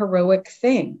non-heroic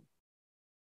thing.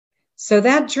 So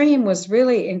that dream was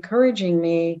really encouraging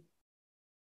me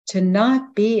to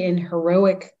not be in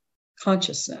heroic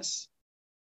consciousness,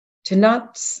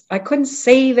 I couldn't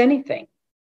save anything.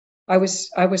 I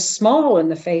was small in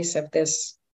the face of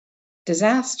this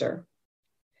disaster.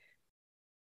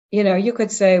 You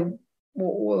could say,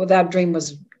 well, that dream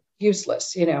was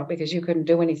useless, because you couldn't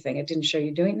do anything. It didn't show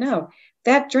you doing. No,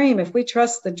 that dream, if we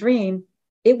trust the dream,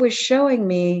 it was showing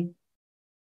me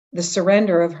the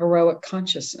surrender of heroic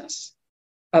consciousness,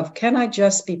 of can I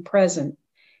just be present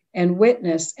and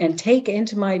witness and take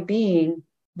into my being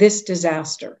this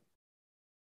disaster,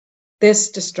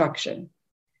 this destruction.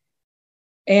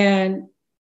 And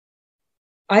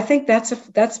I think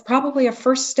that's probably a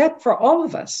first step for all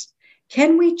of us.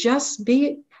 Can we just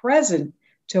be present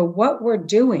to what we're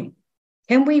doing?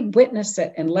 Can we witness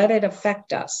it and let it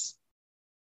affect us?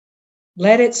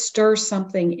 Let it stir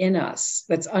something in us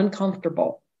that's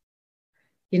uncomfortable.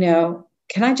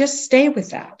 Can I just stay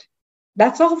with that?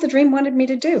 That's all the dream wanted me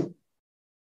to do.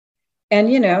 And,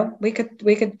 we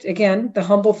could, again, the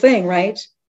humble thing, right?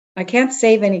 I can't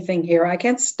save anything here. I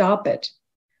can't stop it,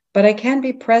 but I can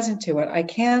be present to it. I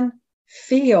can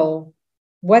feel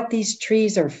what these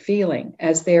trees are feeling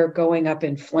as they're going up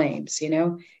in flames.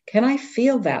 Can I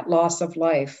feel that loss of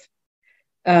life,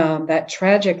 that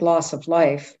tragic loss of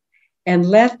life, and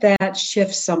let that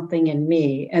shift something in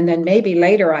me? And then maybe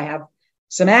later I have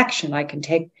some action I can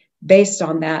take based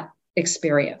on that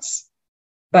experience.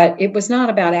 But it was not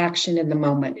about action in the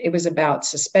moment. It was about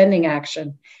suspending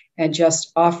action and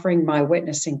just offering my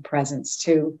witnessing presence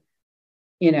to,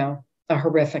 a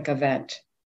horrific event.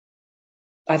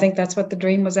 I think that's what the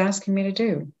dream was asking me to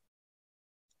do.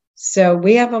 So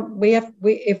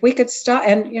if we could stop,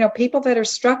 and, people that are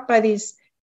struck by these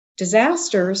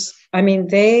disasters, I mean,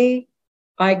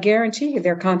 I guarantee you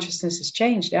their consciousness has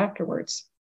changed afterwards.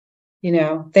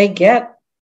 They get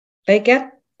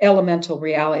elemental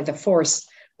reality, the force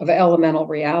of elemental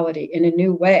reality in a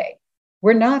new way.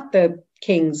 We're not the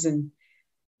kings and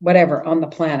whatever on the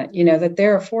planet, that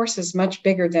there are forces much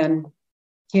bigger than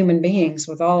human beings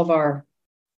with all of our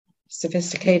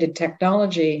sophisticated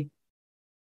technology,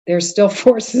 there's still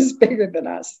forces bigger than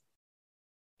us,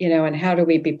 and how do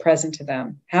we be present to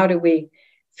them? How do we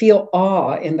feel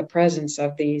awe in the presence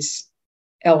of these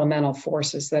elemental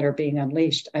forces that are being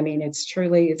unleashed? I mean,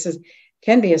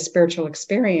 can be a spiritual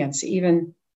experience,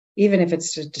 even if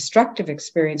it's a destructive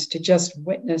experience, to just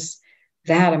witness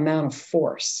that amount of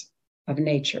force of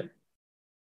nature.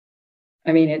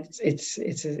 I mean, it's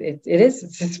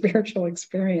a spiritual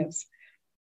experience.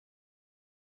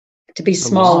 To be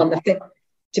small in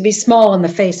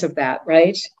the face of that,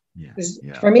 right? Yeah.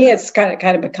 For me, it's kind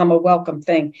of become a welcome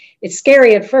thing. It's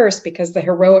scary at first because the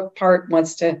heroic part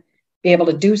wants to be able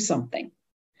to do something,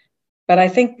 but I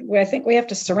think we have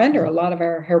to surrender a lot of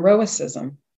our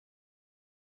heroicism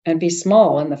and be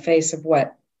small in the face of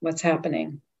what's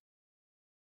happening.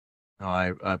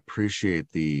 I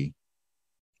appreciate the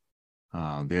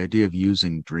idea of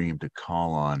using dream to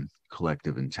call on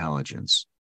collective intelligence,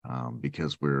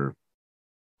 because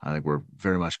I think we're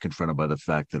very much confronted by the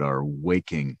fact that our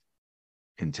waking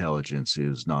intelligence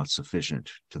is not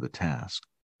sufficient to the task.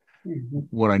 Mm-hmm.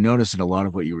 What I noticed in a lot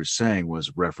of what you were saying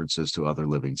was references to other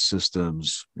living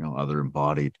systems, other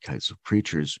embodied kinds of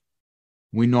creatures.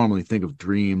 We normally think of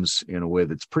dreams in a way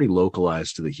that's pretty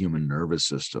localized to the human nervous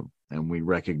system, and we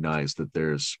recognize that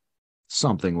there's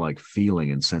something like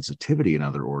feeling and sensitivity in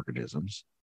other organisms.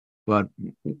 But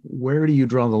where do you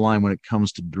draw the line when it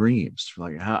comes to dreams?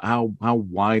 Like how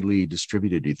widely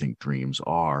distributed do you think dreams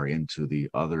are into the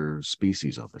other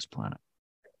species of this planet?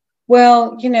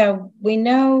 Well, we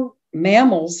know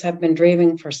mammals have been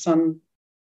dreaming for some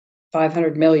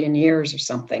 500 million years or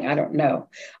something. I don't know.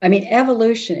 I mean,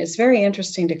 evolution, it's very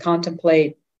interesting to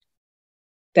contemplate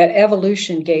that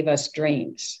evolution gave us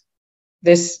dreams.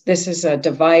 This is a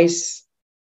device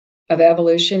of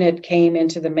evolution. It came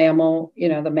into the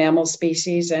mammal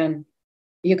species, and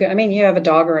you have a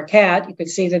dog or a cat, you could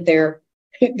see that they're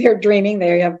dreaming.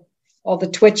 They have all the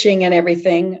twitching and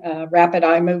everything, rapid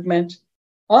eye movement,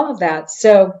 all of that.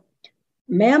 So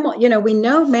we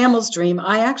know mammals dream.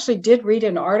 I actually did read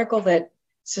an article that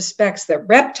suspects that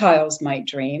reptiles might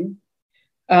dream.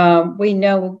 We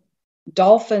know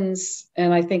dolphins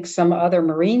and I think some other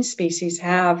marine species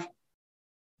have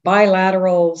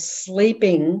bilateral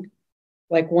sleeping,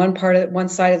 like one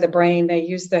side of the brain. They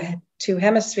use the two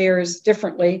hemispheres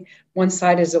differently. One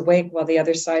side is awake while the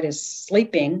other side is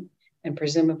sleeping and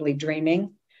presumably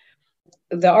dreaming.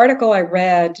 The article I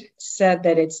read said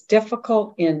that it's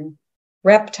difficult in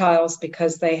reptiles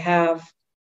because they have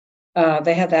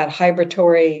that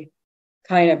hybridatory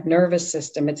kind of nervous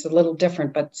system. It's a little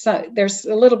different, but there's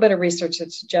a little bit of research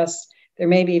that suggests there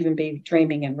may even be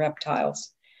dreaming in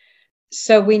reptiles.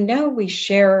 So we know we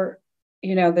share,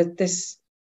 that this.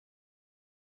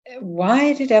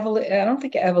 Why did evolution? I don't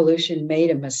think evolution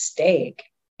made a mistake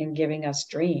in giving us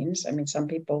dreams. I mean, some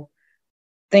people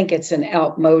think it's an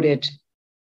outmoded,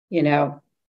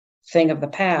 thing of the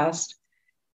past.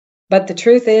 But the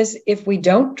truth is, if we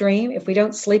don't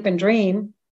sleep and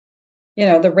dream,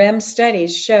 the REM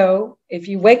studies show if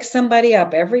you wake somebody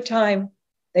up every time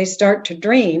they start to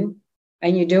dream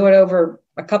and you do it over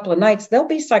a couple of nights, they'll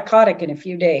be psychotic in a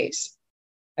few days.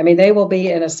 I mean, they will be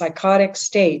in a psychotic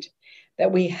state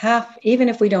that we have, even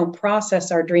if we don't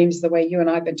process our dreams the way you and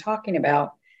I have been talking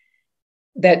about,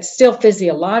 that still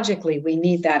physiologically we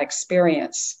need that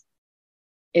experience.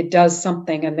 It does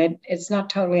something, and then it's not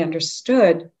totally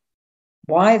understood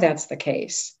why that's the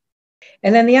case.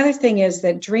 And then the other thing is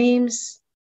that dreams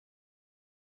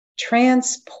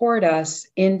transport us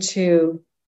into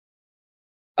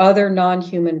other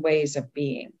non-human ways of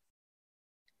being.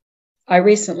 I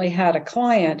recently had a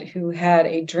client who had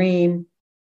a dream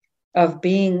of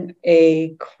being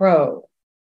a crow,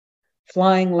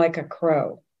 flying like a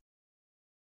crow.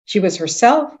 She was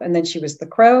herself, and then she was the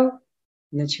crow,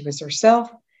 and then she was herself.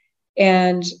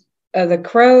 And the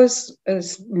crows,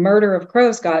 murder of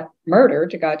crows, got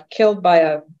killed by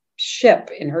a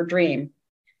ship in her dream.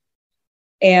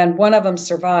 And one of them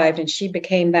survived, and she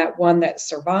became that one that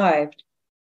survived.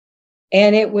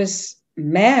 And it was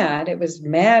mad. It was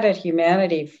mad at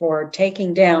humanity for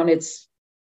taking down its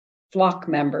flock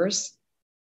members.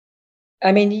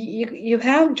 I mean, you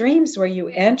have dreams where you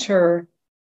enter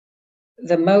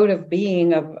the mode of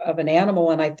being of an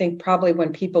animal. And I think probably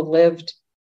when people lived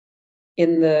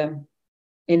in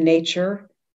nature,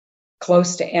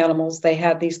 close to animals, they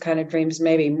had these kind of dreams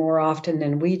maybe more often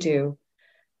than we do.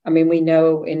 I mean, we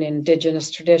know in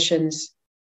indigenous traditions,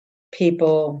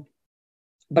 people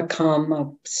become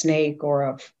a snake or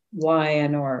a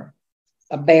lion or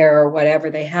a bear or whatever.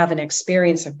 They have an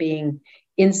experience of being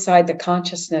inside the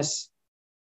consciousness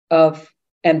of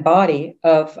and body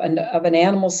of an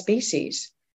animal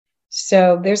species.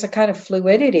 So there's a kind of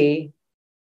fluidity,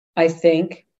 I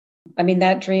think. I mean,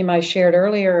 that dream I shared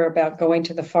earlier about going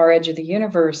to the far edge of the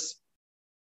universe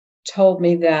told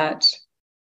me that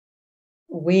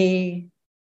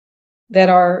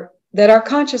our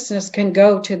consciousness can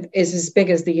go to is as big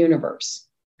as the universe.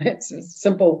 It's as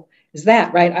simple as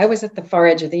that, right? I was at the far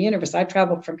edge of the universe. I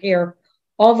traveled from here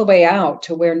all the way out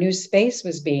to where new space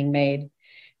was being made.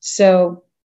 So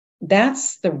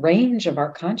that's the range of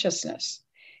our consciousness.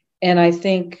 And I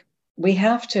think we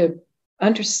have to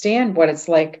understand what it's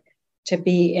like to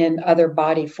be in other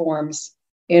body forms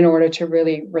in order to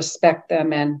really respect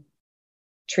them and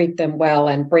treat them well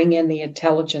and bring in the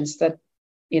intelligence that,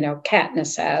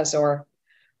 Katniss has, or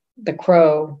the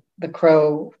crow, the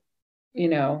crow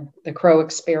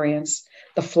experience,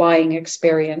 the flying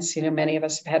experience. Many of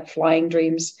us have had flying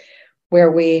dreams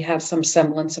where we have some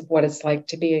semblance of what it's like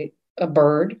to be a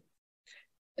bird.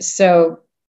 So,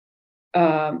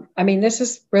 I mean, this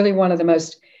is really one of the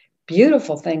most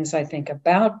beautiful things I think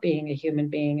about being a human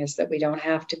being, is that we don't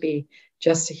have to be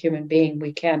just a human being.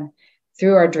 We can,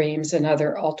 through our dreams and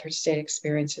other altered state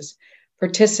experiences,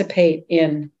 participate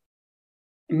in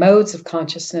modes of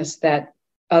consciousness that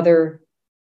other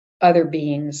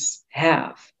beings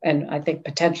have, and I think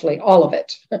potentially all of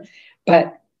it.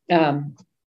 But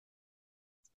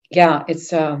yeah,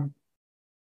 it's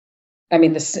I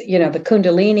mean, the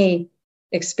Kundalini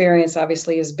experience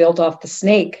obviously is built off the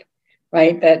snake,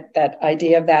 right? That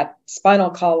idea of that spinal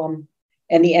column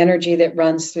and the energy that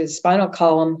runs through the spinal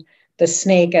column, the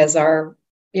snake as our,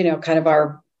 kind of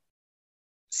our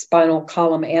spinal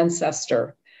column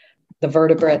ancestor, the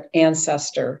vertebrate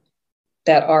ancestor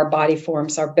that our body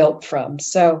forms are built from.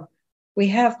 So we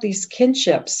have these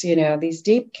kinships, these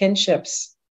deep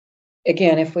kinships.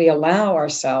 Again, if we allow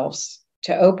ourselves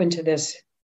to open to this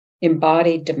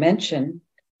embodied dimension,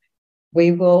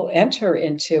 we will enter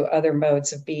into other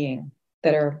modes of being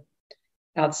that are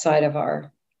outside of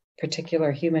our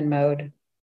particular human mode.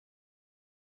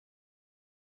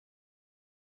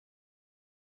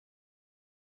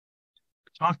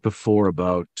 Talked before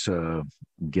about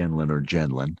Genlin or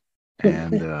Genlin,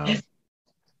 and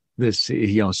this,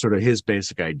 sort of his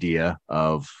basic idea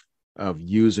of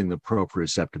using the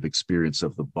proprioceptive experience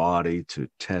of the body to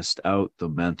test out the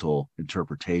mental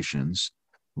interpretations,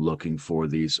 looking for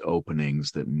these openings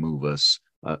that move us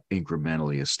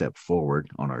incrementally a step forward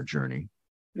on our journey.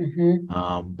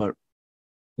 Mm-hmm. But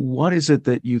what is it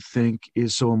that you think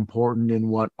is so important in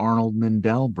what Arnold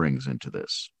Mindell brings into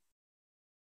this?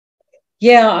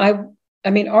 Yeah, I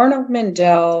mean, Arnold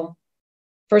Mindell,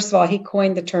 first of all, he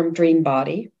coined the term dream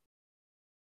body.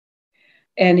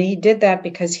 And he did that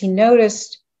because he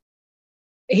noticed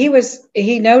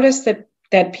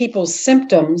that people's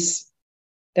symptoms,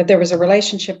 that there was a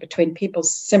relationship between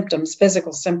people's symptoms,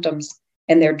 physical symptoms,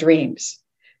 and their dreams.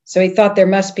 So he thought there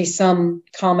must be some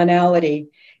commonality.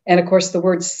 And of course, the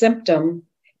word symptom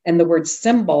and the word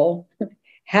symbol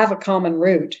have a common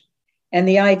root. And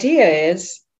the idea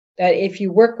is that if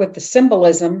you work with the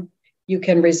symbolism, you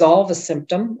can resolve a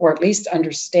symptom, or at least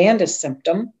understand a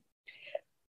symptom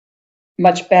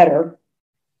much better.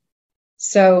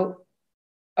 So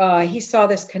he saw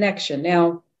this connection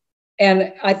now,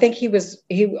 and I think he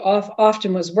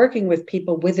often was working with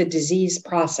people with a disease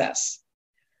process.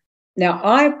 Now,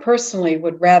 I personally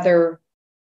would rather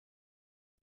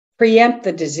preempt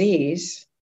the disease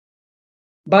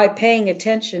by paying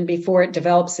attention before it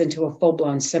develops into a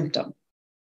full-blown symptom.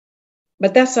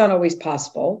 But that's not always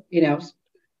possible,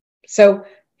 So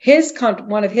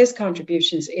one of his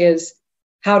contributions is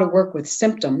how to work with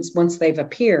symptoms once they've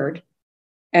appeared,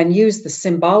 and use the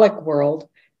symbolic world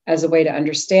as a way to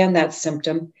understand that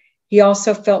symptom. He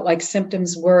also felt like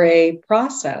symptoms were a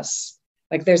process,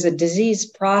 like there's a disease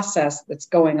process that's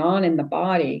going on in the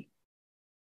body.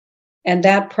 And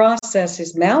that process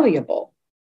is malleable,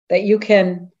 that you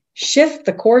can shift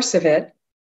the course of it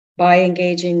by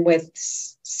engaging with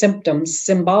symptoms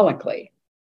symbolically.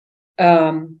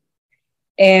 And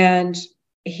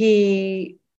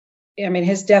his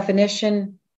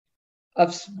definition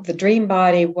of the dream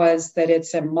body was that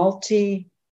it's a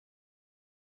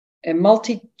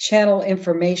multi-channel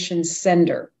information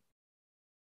sender.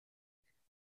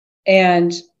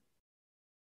 And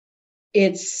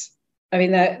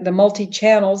the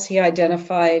multi-channels, he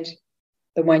identified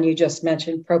the one you just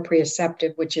mentioned,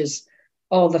 proprioceptive, which is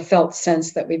all the felt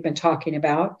sense that we've been talking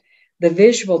about. The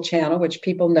visual channel, which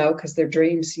people know because their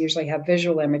dreams usually have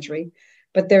visual imagery.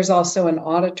 But there's also an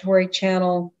auditory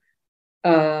channel.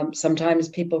 Sometimes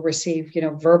people receive,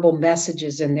 verbal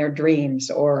messages in their dreams.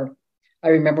 Or I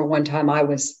remember one time I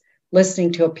was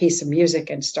listening to a piece of music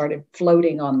and started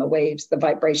floating on the waves, the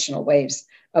vibrational waves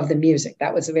of the music.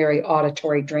 That was a very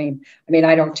auditory dream. I mean,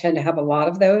 I don't tend to have a lot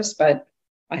of those, but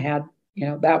I had,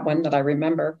 that one that I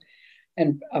remember,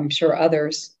 and I'm sure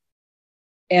others.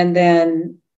 And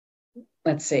then,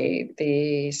 let's see,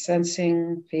 the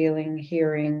sensing, feeling,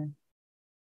 hearing,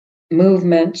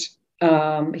 movement.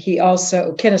 He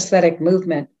also, kinesthetic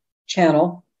movement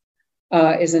channel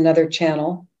is another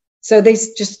channel. So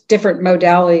these just different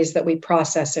modalities that we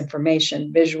process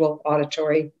information: visual,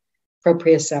 auditory,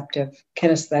 proprioceptive,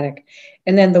 kinesthetic.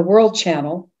 And then the world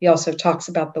channel, he also talks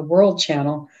about the world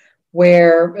channel,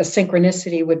 where a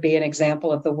synchronicity would be an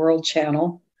example of the world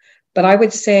channel. But I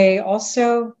would say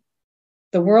also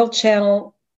the world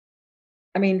channel,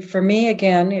 I mean, for me,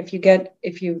 again, what's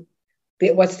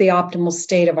the optimal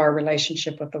state of our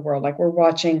relationship with the world? Like, we're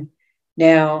watching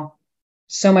now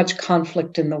so much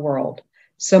conflict in the world,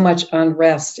 so much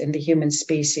unrest in the human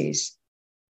species,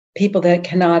 people that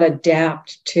cannot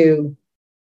adapt to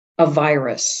a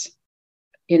virus,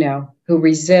 who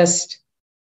resist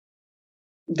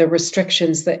the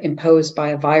restrictions that imposed by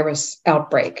a virus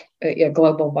outbreak, a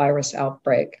global virus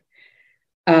outbreak.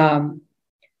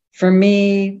 For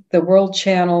me, the world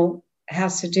channel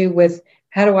has to do with,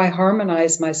 how do I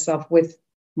harmonize myself with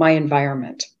my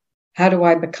environment? How do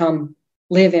I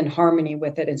live in harmony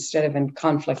with it instead of in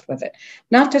conflict with it?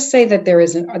 Not to say that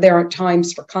there aren't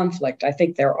times for conflict. I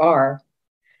think there are,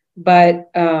 but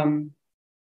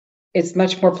it's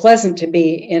much more pleasant to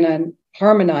be in a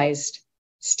harmonized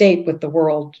state with the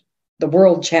world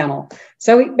channel.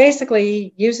 So he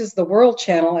basically uses the world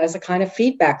channel as a kind of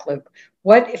feedback loop.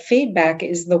 What feedback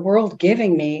is the world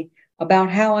giving me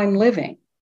about how I'm living?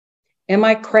 Am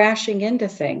I crashing into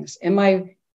things? Am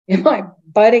I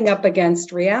butting up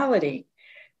against reality?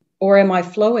 Or am I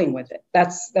flowing with it?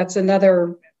 That's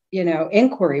another,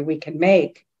 inquiry we can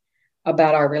make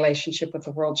about our relationship with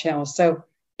the world channel. So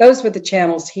those were the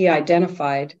channels he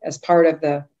identified as part of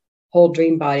the whole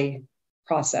dream body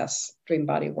process, dream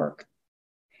body work.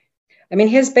 I mean,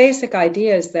 his basic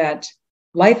idea is that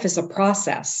life is a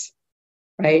process,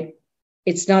 right?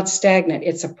 It's not stagnant.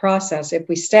 It's a process. If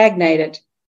we stagnate it,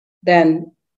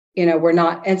 then, we're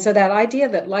not. And so that idea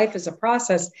that life is a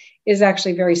process is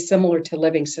actually very similar to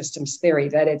living systems theory,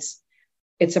 that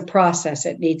it's a process.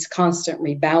 It needs constant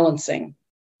rebalancing.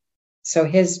 So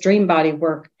his dream body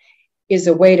work is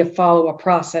a way to follow a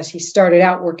process. He started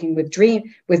out working with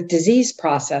disease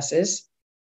processes,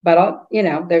 but,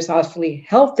 there's awfully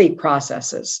healthy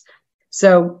processes.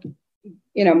 So,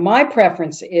 my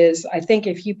preference is, I think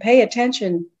if you pay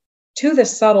attention to the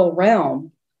subtle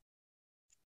realm,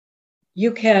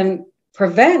 you can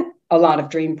prevent a lot of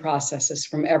dream processes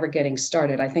from ever getting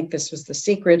started. I think this was the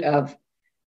secret of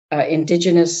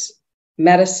indigenous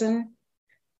medicine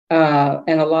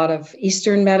and a lot of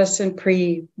Eastern medicine,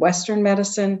 pre-Western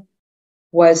medicine,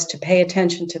 was to pay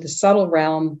attention to the subtle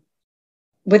realm,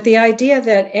 with the idea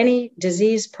that any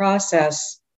disease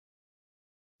process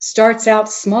starts out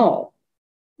small,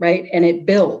 right? And it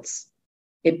builds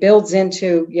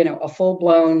into, a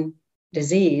full-blown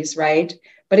disease, right?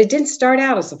 But it didn't start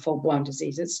out as a full-blown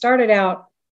disease. It started out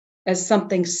as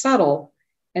something subtle.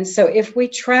 And so if we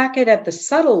track it at the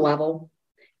subtle level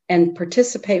and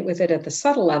participate with it at the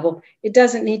subtle level, it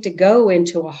doesn't need to go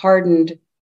into a hardened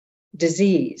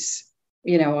disease, a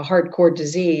hardcore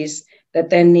disease that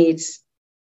then needs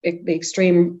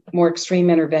the more extreme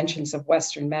interventions of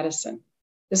Western medicine.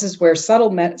 This is where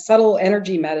subtle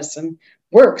energy medicine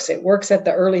works. It works at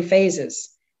the early phases.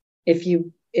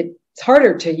 It's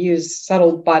harder to use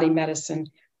subtle body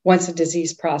medicine once a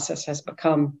disease process has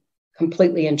become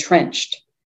completely entrenched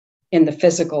in the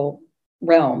physical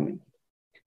realm.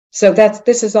 So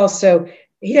this is also,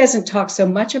 he doesn't talk so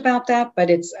much about that, but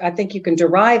I think you can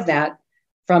derive that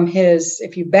from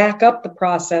if you back up the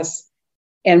process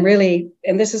and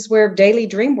this is where daily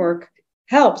dream work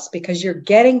helps, because you're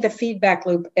getting the feedback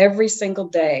loop every single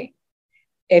day.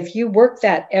 If you work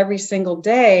that every single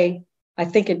day, I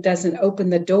think it doesn't open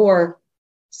the door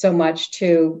so much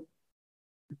to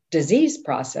disease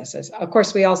processes. Of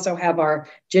course, we also have our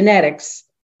genetics.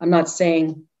 I'm not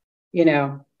saying,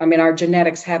 our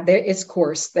genetics have its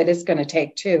course that it's going to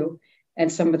take too.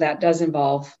 And some of that does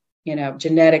involve,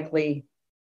 genetically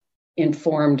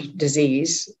informed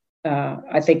disease.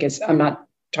 I'm not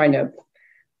trying to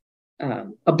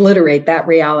obliterate that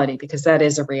reality, because that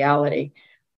is a reality.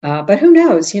 But who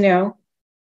knows,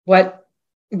 what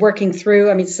working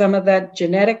through, some of that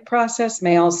genetic process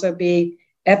may also be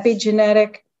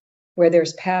epigenetic, where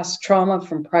there's past trauma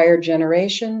from prior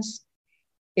generations.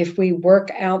 If we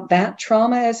work out that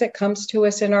trauma as it comes to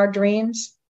us in our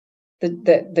dreams,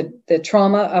 the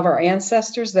trauma of our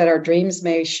ancestors that our dreams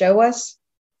may show us,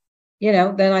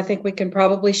 then I think we can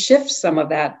probably shift some of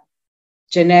that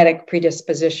genetic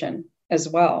predisposition as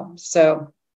well.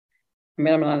 So, I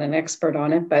mean, I'm not an expert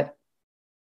on it, but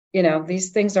many of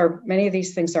these things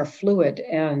are fluid,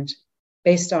 and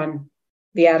based on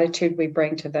the attitude we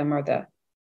bring to them or the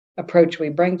approach we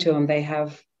bring to them, they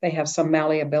have some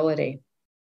malleability.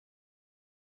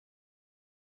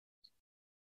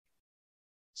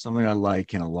 Something I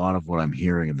like in a lot of what I'm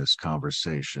hearing in this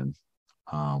conversation,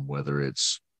 whether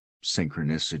it's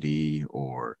synchronicity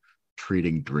or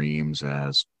treating dreams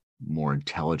as more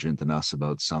intelligent than us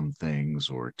about some things,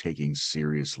 or taking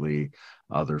seriously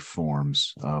other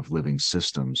forms of living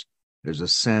systems, there's a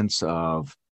sense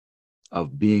of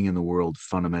being in the world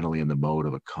fundamentally in the mode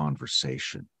of a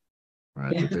conversation,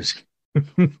 right? Yeah. That there's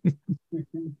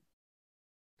Mm-hmm.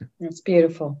 That's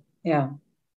beautiful. Yeah.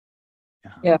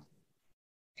 Yeah.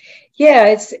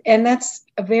 Yeah. And that's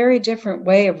a very different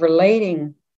way of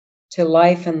relating to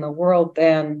life in the world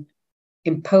than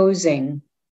imposing,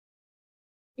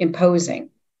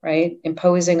 right?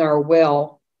 Imposing our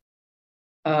will,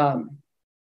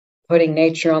 putting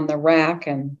nature on the rack,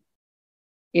 and,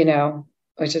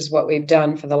 which is what we've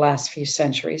done for the last few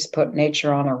centuries, put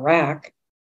nature on a rack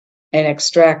and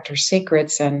extract her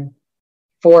secrets and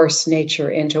force nature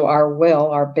into our will,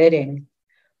 our bidding.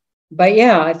 But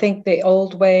yeah, I think the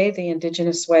old way, the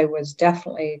indigenous way, was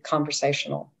definitely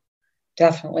conversational,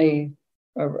 definitely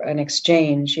an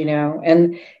exchange,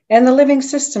 and the living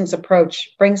systems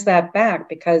approach brings that back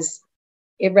because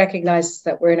it recognizes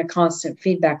that we're in a constant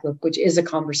feedback loop, which is a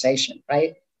conversation,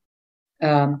 right?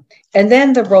 And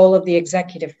then the role of the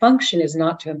executive function is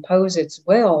not to impose its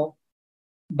will,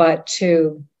 but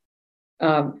to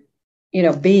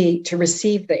to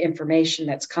receive the information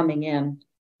that's coming in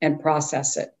and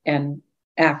process it and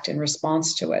act in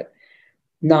response to it,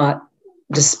 not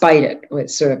despite it, with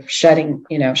sort of shutting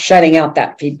out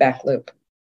that feedback loop.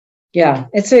 Yeah,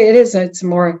 it's a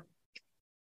more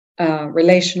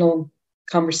relational,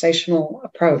 conversational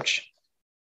approach.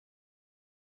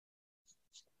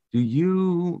 Do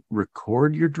you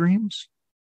record your dreams?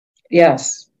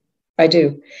 Yes, I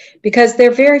do, because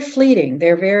they're very fleeting.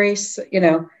 They're very,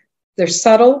 they're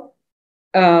subtle.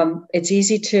 It's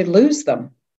easy to lose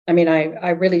them. I mean,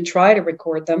 I really try to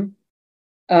record them.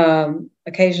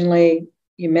 Occasionally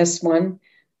you miss one.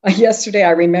 Yesterday,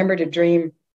 I remembered a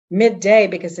dream midday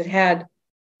because it had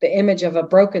the image of a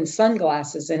broken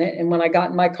sunglasses in it. And when I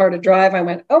got in my car to drive, I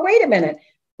went, oh, wait a minute.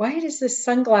 Why does this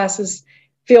sunglasses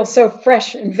feel so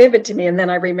fresh and vivid to me? And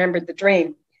then I remembered the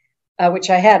dream,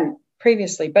 which I hadn't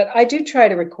previously. But I do try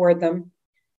to record them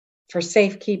for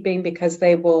safekeeping because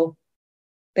they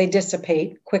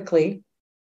dissipate quickly.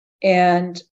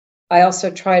 And I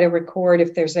also try to record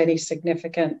if there's any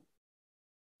significant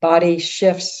body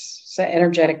shifts,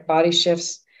 energetic body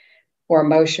shifts or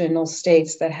emotional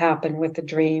states that happen with the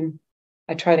dream.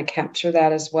 I try to capture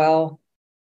that as well.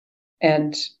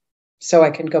 And so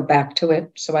I can go back to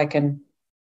it, so I can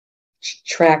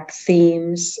track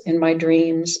themes in my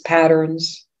dreams,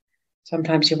 patterns.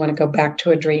 Sometimes you want to go back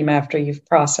to a dream after you've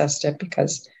processed it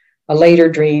because a later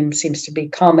dream seems to be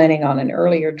commenting on an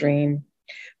earlier dream.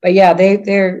 But yeah,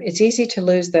 it's easy to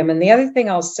lose them. And the other thing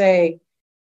I'll say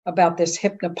about this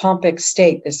hypnopompic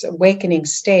state, this awakening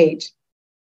state,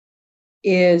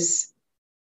 is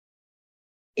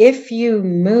if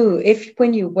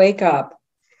when you wake up,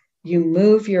 you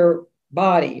move your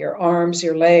body, your arms,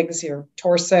 your legs, your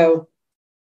torso,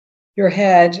 your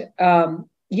head,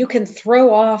 you can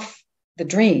throw off the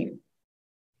dream.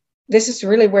 This is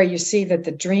really where you see that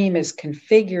the dream is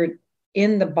configured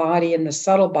in the body, in the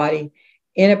subtle body,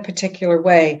 in a particular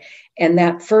way. And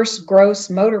that first gross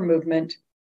motor movement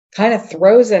kind of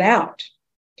throws it out.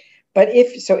 But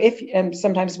and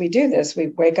sometimes we do this, we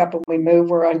wake up and we move,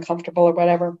 we're uncomfortable or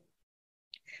whatever.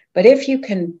 But if you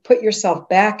can put yourself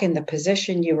back in the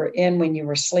position you were in when you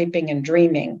were sleeping and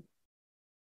dreaming,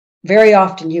 very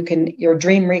often your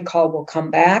dream recall will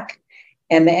come back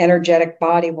and the energetic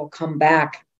body will come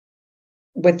back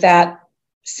with that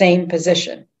same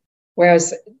position.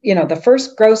 Whereas, the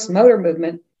first gross motor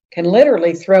movement can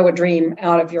literally throw a dream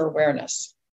out of your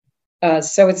awareness.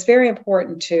 So it's very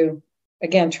important to,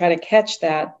 again, try to catch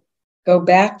that, go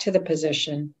back to the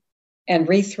position and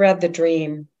rethread the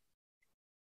dream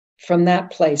from that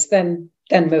place, then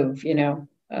move,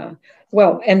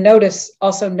 and notice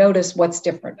what's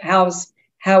different.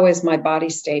 How is my body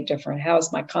state different? How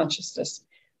is my consciousness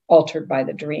altered by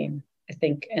the dream? I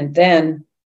think, and then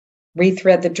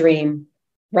rethread the dream,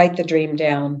 write the dream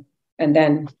down, and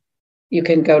then you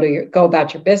can go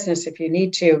about your business if you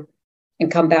need to,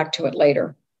 and come back to it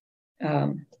later.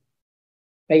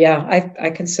 But yeah,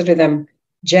 I consider them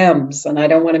gems, and I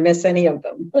don't want to miss any of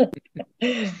them.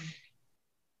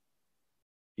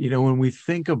 When we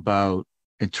think about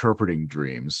interpreting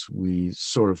dreams, we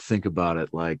sort of think about it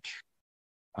like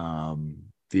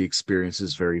the experience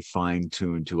is very fine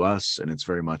tuned to us and it's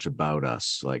very much about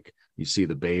us. Like you see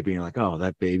the baby and you're like, oh,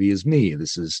 that baby is me.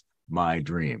 This is my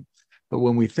dream. But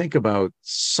when we think about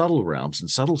subtle realms and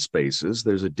subtle spaces,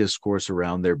 there's a discourse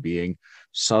around there being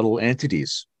subtle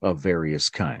entities of various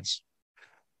kinds.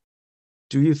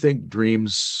 Do you think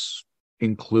dreams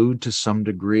include to some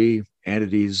degree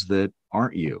entities that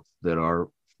aren't you, that are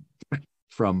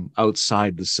from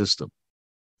outside the system?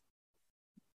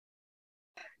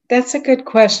 That's a good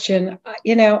question.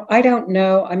 I don't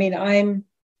know. I mean,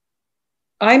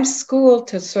 I'm schooled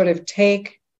to sort of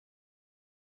take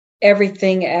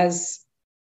everything as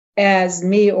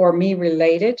me or me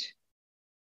related.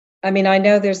 I mean, I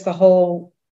know there's the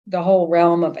whole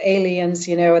realm of aliens,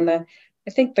 and I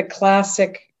think the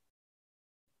classic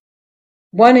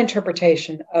one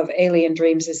interpretation of alien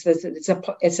dreams is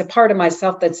that it's a part of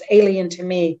myself that's alien to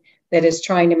me that is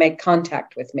trying to make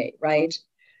contact with me, right?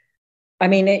 I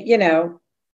mean,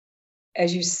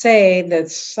 as you say, the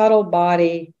subtle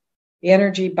body, the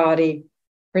energy body,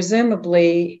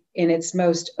 presumably in its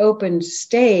most open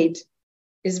state,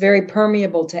 is very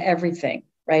permeable to everything,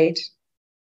 right?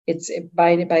 It's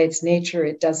by its nature,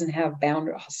 it doesn't have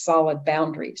solid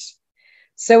boundaries.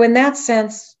 So in that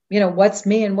sense, what's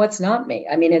me and what's not me?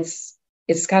 I mean, it's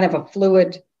kind of a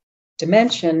fluid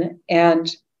dimension.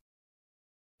 And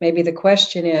maybe the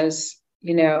question is,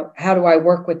 how do I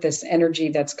work with this energy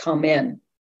that's come in?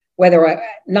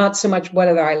 Not so much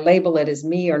whether I label it as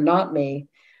me or not me,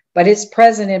 but it's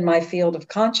present in my field of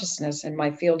consciousness and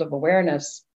my field of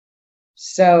awareness.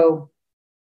 So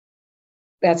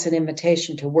that's an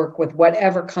invitation to work with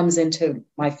whatever comes into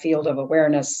my field of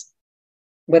awareness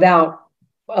without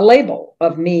a label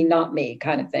of me, not me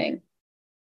kind of thing.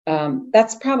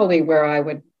 That's probably where I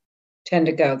would tend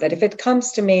to go. That if it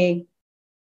comes to me,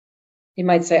 you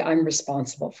might say I'm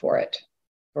responsible for it,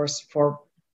 for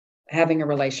having a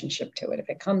relationship to it. If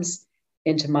it comes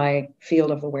into my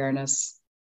field of awareness,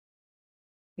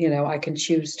 I can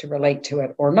choose to relate to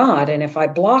it or not. And if I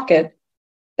block it,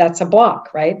 that's a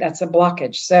block, right? That's a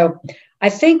blockage. So I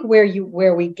think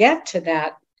where we get to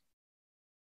that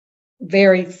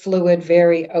very fluid,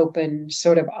 very open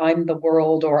sort of I'm the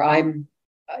world, or I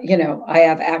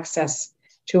have access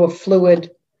to a fluid,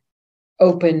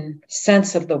 open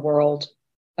sense of the world.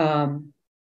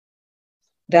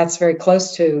 That's very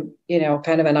close to,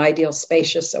 kind of an ideal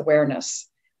spacious awareness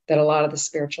that a lot of the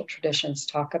spiritual traditions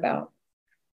talk about.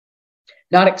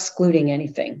 Not excluding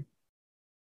anything.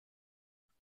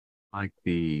 Like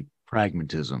the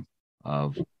pragmatism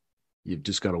of you've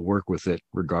just got to work with it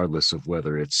regardless of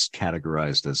whether it's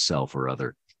categorized as self or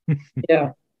other.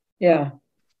 Yeah. I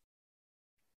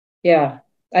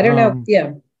don't know.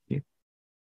 Yeah.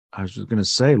 I was just going to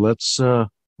say,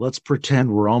 let's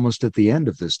pretend we're almost at the end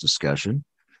of this discussion.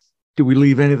 Did we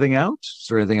leave anything out? Is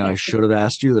there anything I should have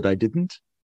asked you that I didn't?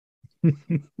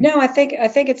 No, I think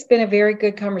it's been a very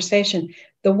good conversation.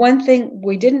 The one thing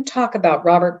we didn't talk about,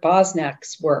 Robert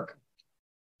Bosnak's work,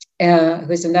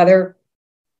 who's another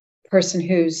person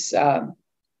who's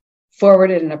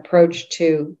forwarded an approach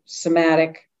to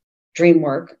somatic dream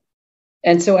work.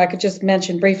 And so I could just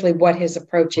mention briefly what his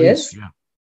approach is. Yeah.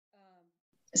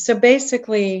 So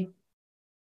basically,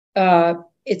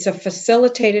 it's a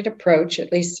facilitated approach.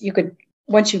 At least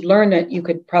once you learn it, you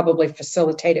could probably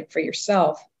facilitate it for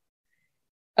yourself,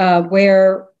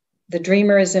 where the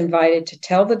dreamer is invited to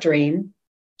tell the dream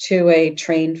to a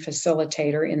trained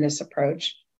facilitator in this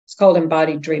approach. It's called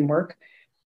embodied dream work.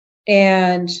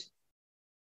 And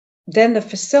then the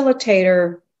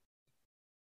facilitator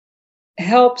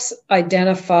helps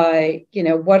identify,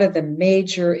 what are the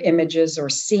major images or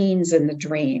scenes in the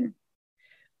dream.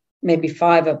 Maybe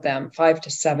 5 to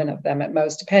 7 of them at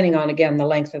most, depending on, again, the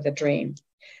length of the dream.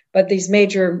 But these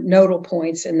major nodal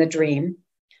points in the dream.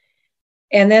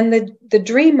 And then the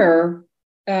dreamer,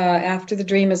 after the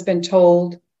dream has been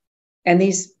told, and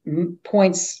these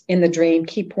points in the dream,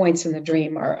 key points in the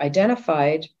dream are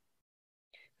identified,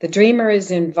 the dreamer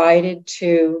is invited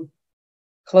to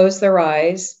close their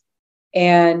eyes,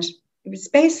 and it's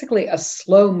basically a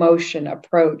slow motion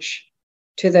approach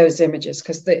to those images,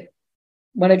 because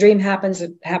when a dream happens,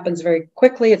 it happens very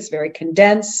quickly. It's very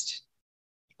condensed.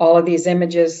 All of these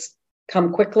images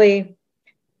come quickly.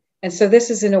 And so this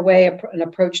is, in a way, an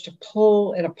approach to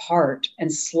pull it apart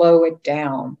and slow it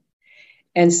down.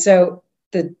 And so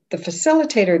the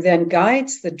facilitator then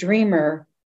guides the dreamer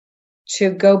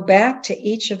to go back to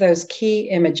each of those key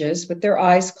images with their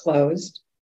eyes closed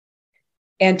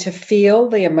and to feel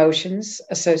the emotions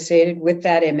associated with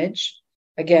that image.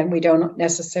 Again, we don't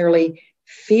necessarily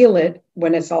feel it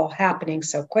when it's all happening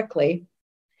so quickly.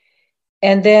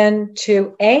 And then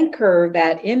to anchor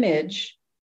that image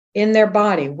in their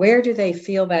body. Where do they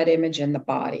feel that image in the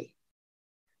body?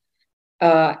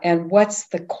 And what's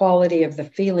the quality of the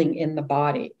feeling in the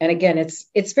body? And again,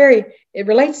 it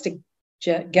relates to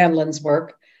Genlin's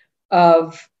work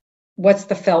of what's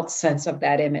the felt sense of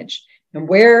that image and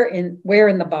where in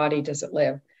the body does it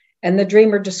live? And the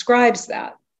dreamer describes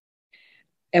that.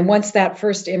 And once that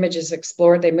first image is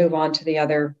explored, they move on to the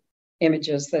other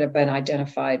images that have been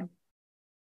identified.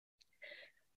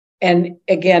 And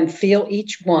again, feel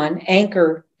each one,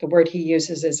 anchor, the word he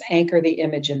uses is anchor the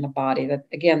image in the body. That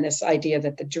again, this idea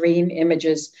that the dream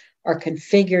images are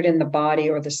configured in the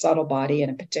body or the subtle body in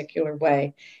a particular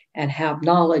way and have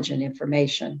knowledge and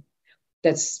information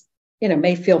that's,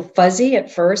 may feel fuzzy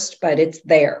at first, but it's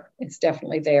there. It's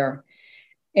definitely there.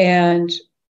 And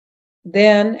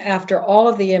then after all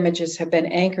of the images have been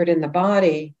anchored in the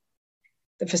body,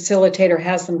 the facilitator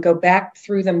has them go back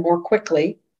through them more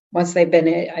quickly. Once they've been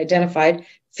identified,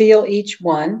 feel each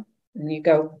one, and you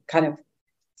go kind of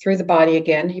through the body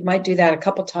again. You might do that a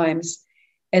couple times.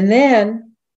 And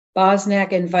then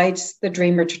Bosnak invites the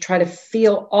dreamer to try to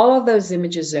feel all of those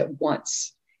images at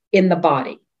once in the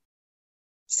body.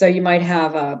 So you might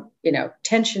have a,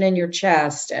 tension in your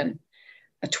chest and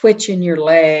a twitch in your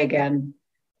leg and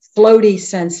floaty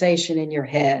sensation in your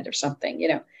head or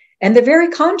something, and they're very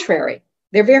contrary.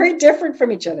 They're very different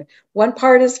from each other. One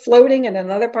part is floating and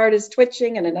another part is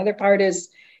twitching and another part is,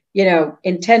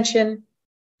 in tension.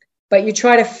 But you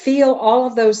try to feel all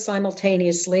of those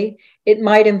simultaneously. It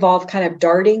might involve kind of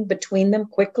darting between them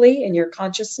quickly in your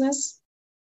consciousness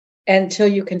until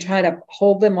you can try to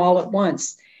hold them all at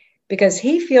once. Because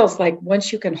he feels like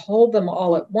once you can hold them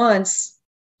all at once,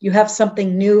 you have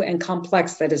something new and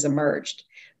complex that has emerged.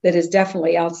 That is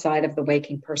definitely outside of the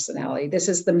waking personality. This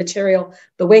is the material.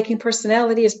 The waking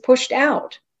personality is pushed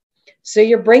out. So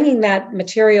you're bringing that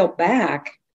material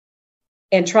back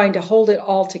and trying to hold it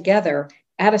all together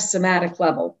at a somatic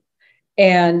level.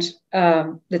 And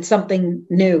that something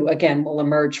new, again, will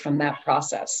emerge from that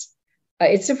process.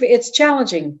 It's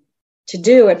challenging to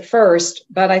do at first,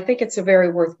 but I think it's a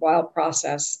very worthwhile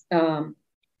process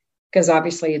because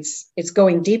obviously it's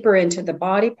going deeper into the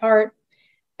body part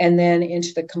and then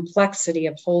into the complexity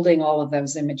of holding all of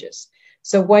those images.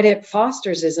 So what it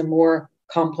fosters is a more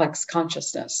complex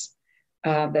consciousness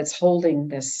that's holding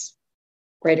this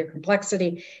greater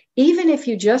complexity. Even if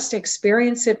you just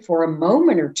experience it for a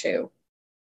moment or two,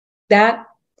 that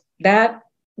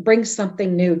brings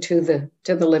something new to the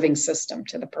living system,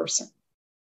 to the person.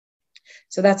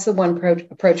 So that's the one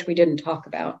approach we didn't talk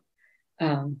about.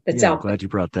 That's out. I'm glad you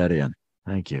brought that in.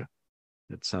 Thank you.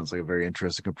 It sounds like a very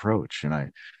interesting approach.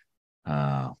 And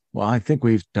I think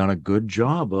we've done a good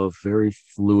job of very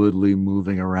fluidly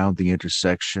moving around the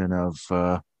intersection of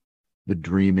the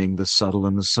dreaming, the subtle,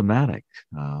 and the somatic.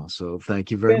 So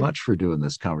thank you very much for doing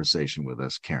this conversation with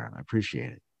us, Karen. I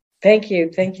appreciate it. Thank you.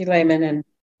 Thank you, Layman.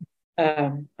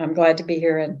 And I'm glad to be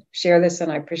here and share this.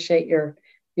 And I appreciate your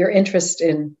interest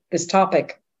in this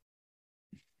topic.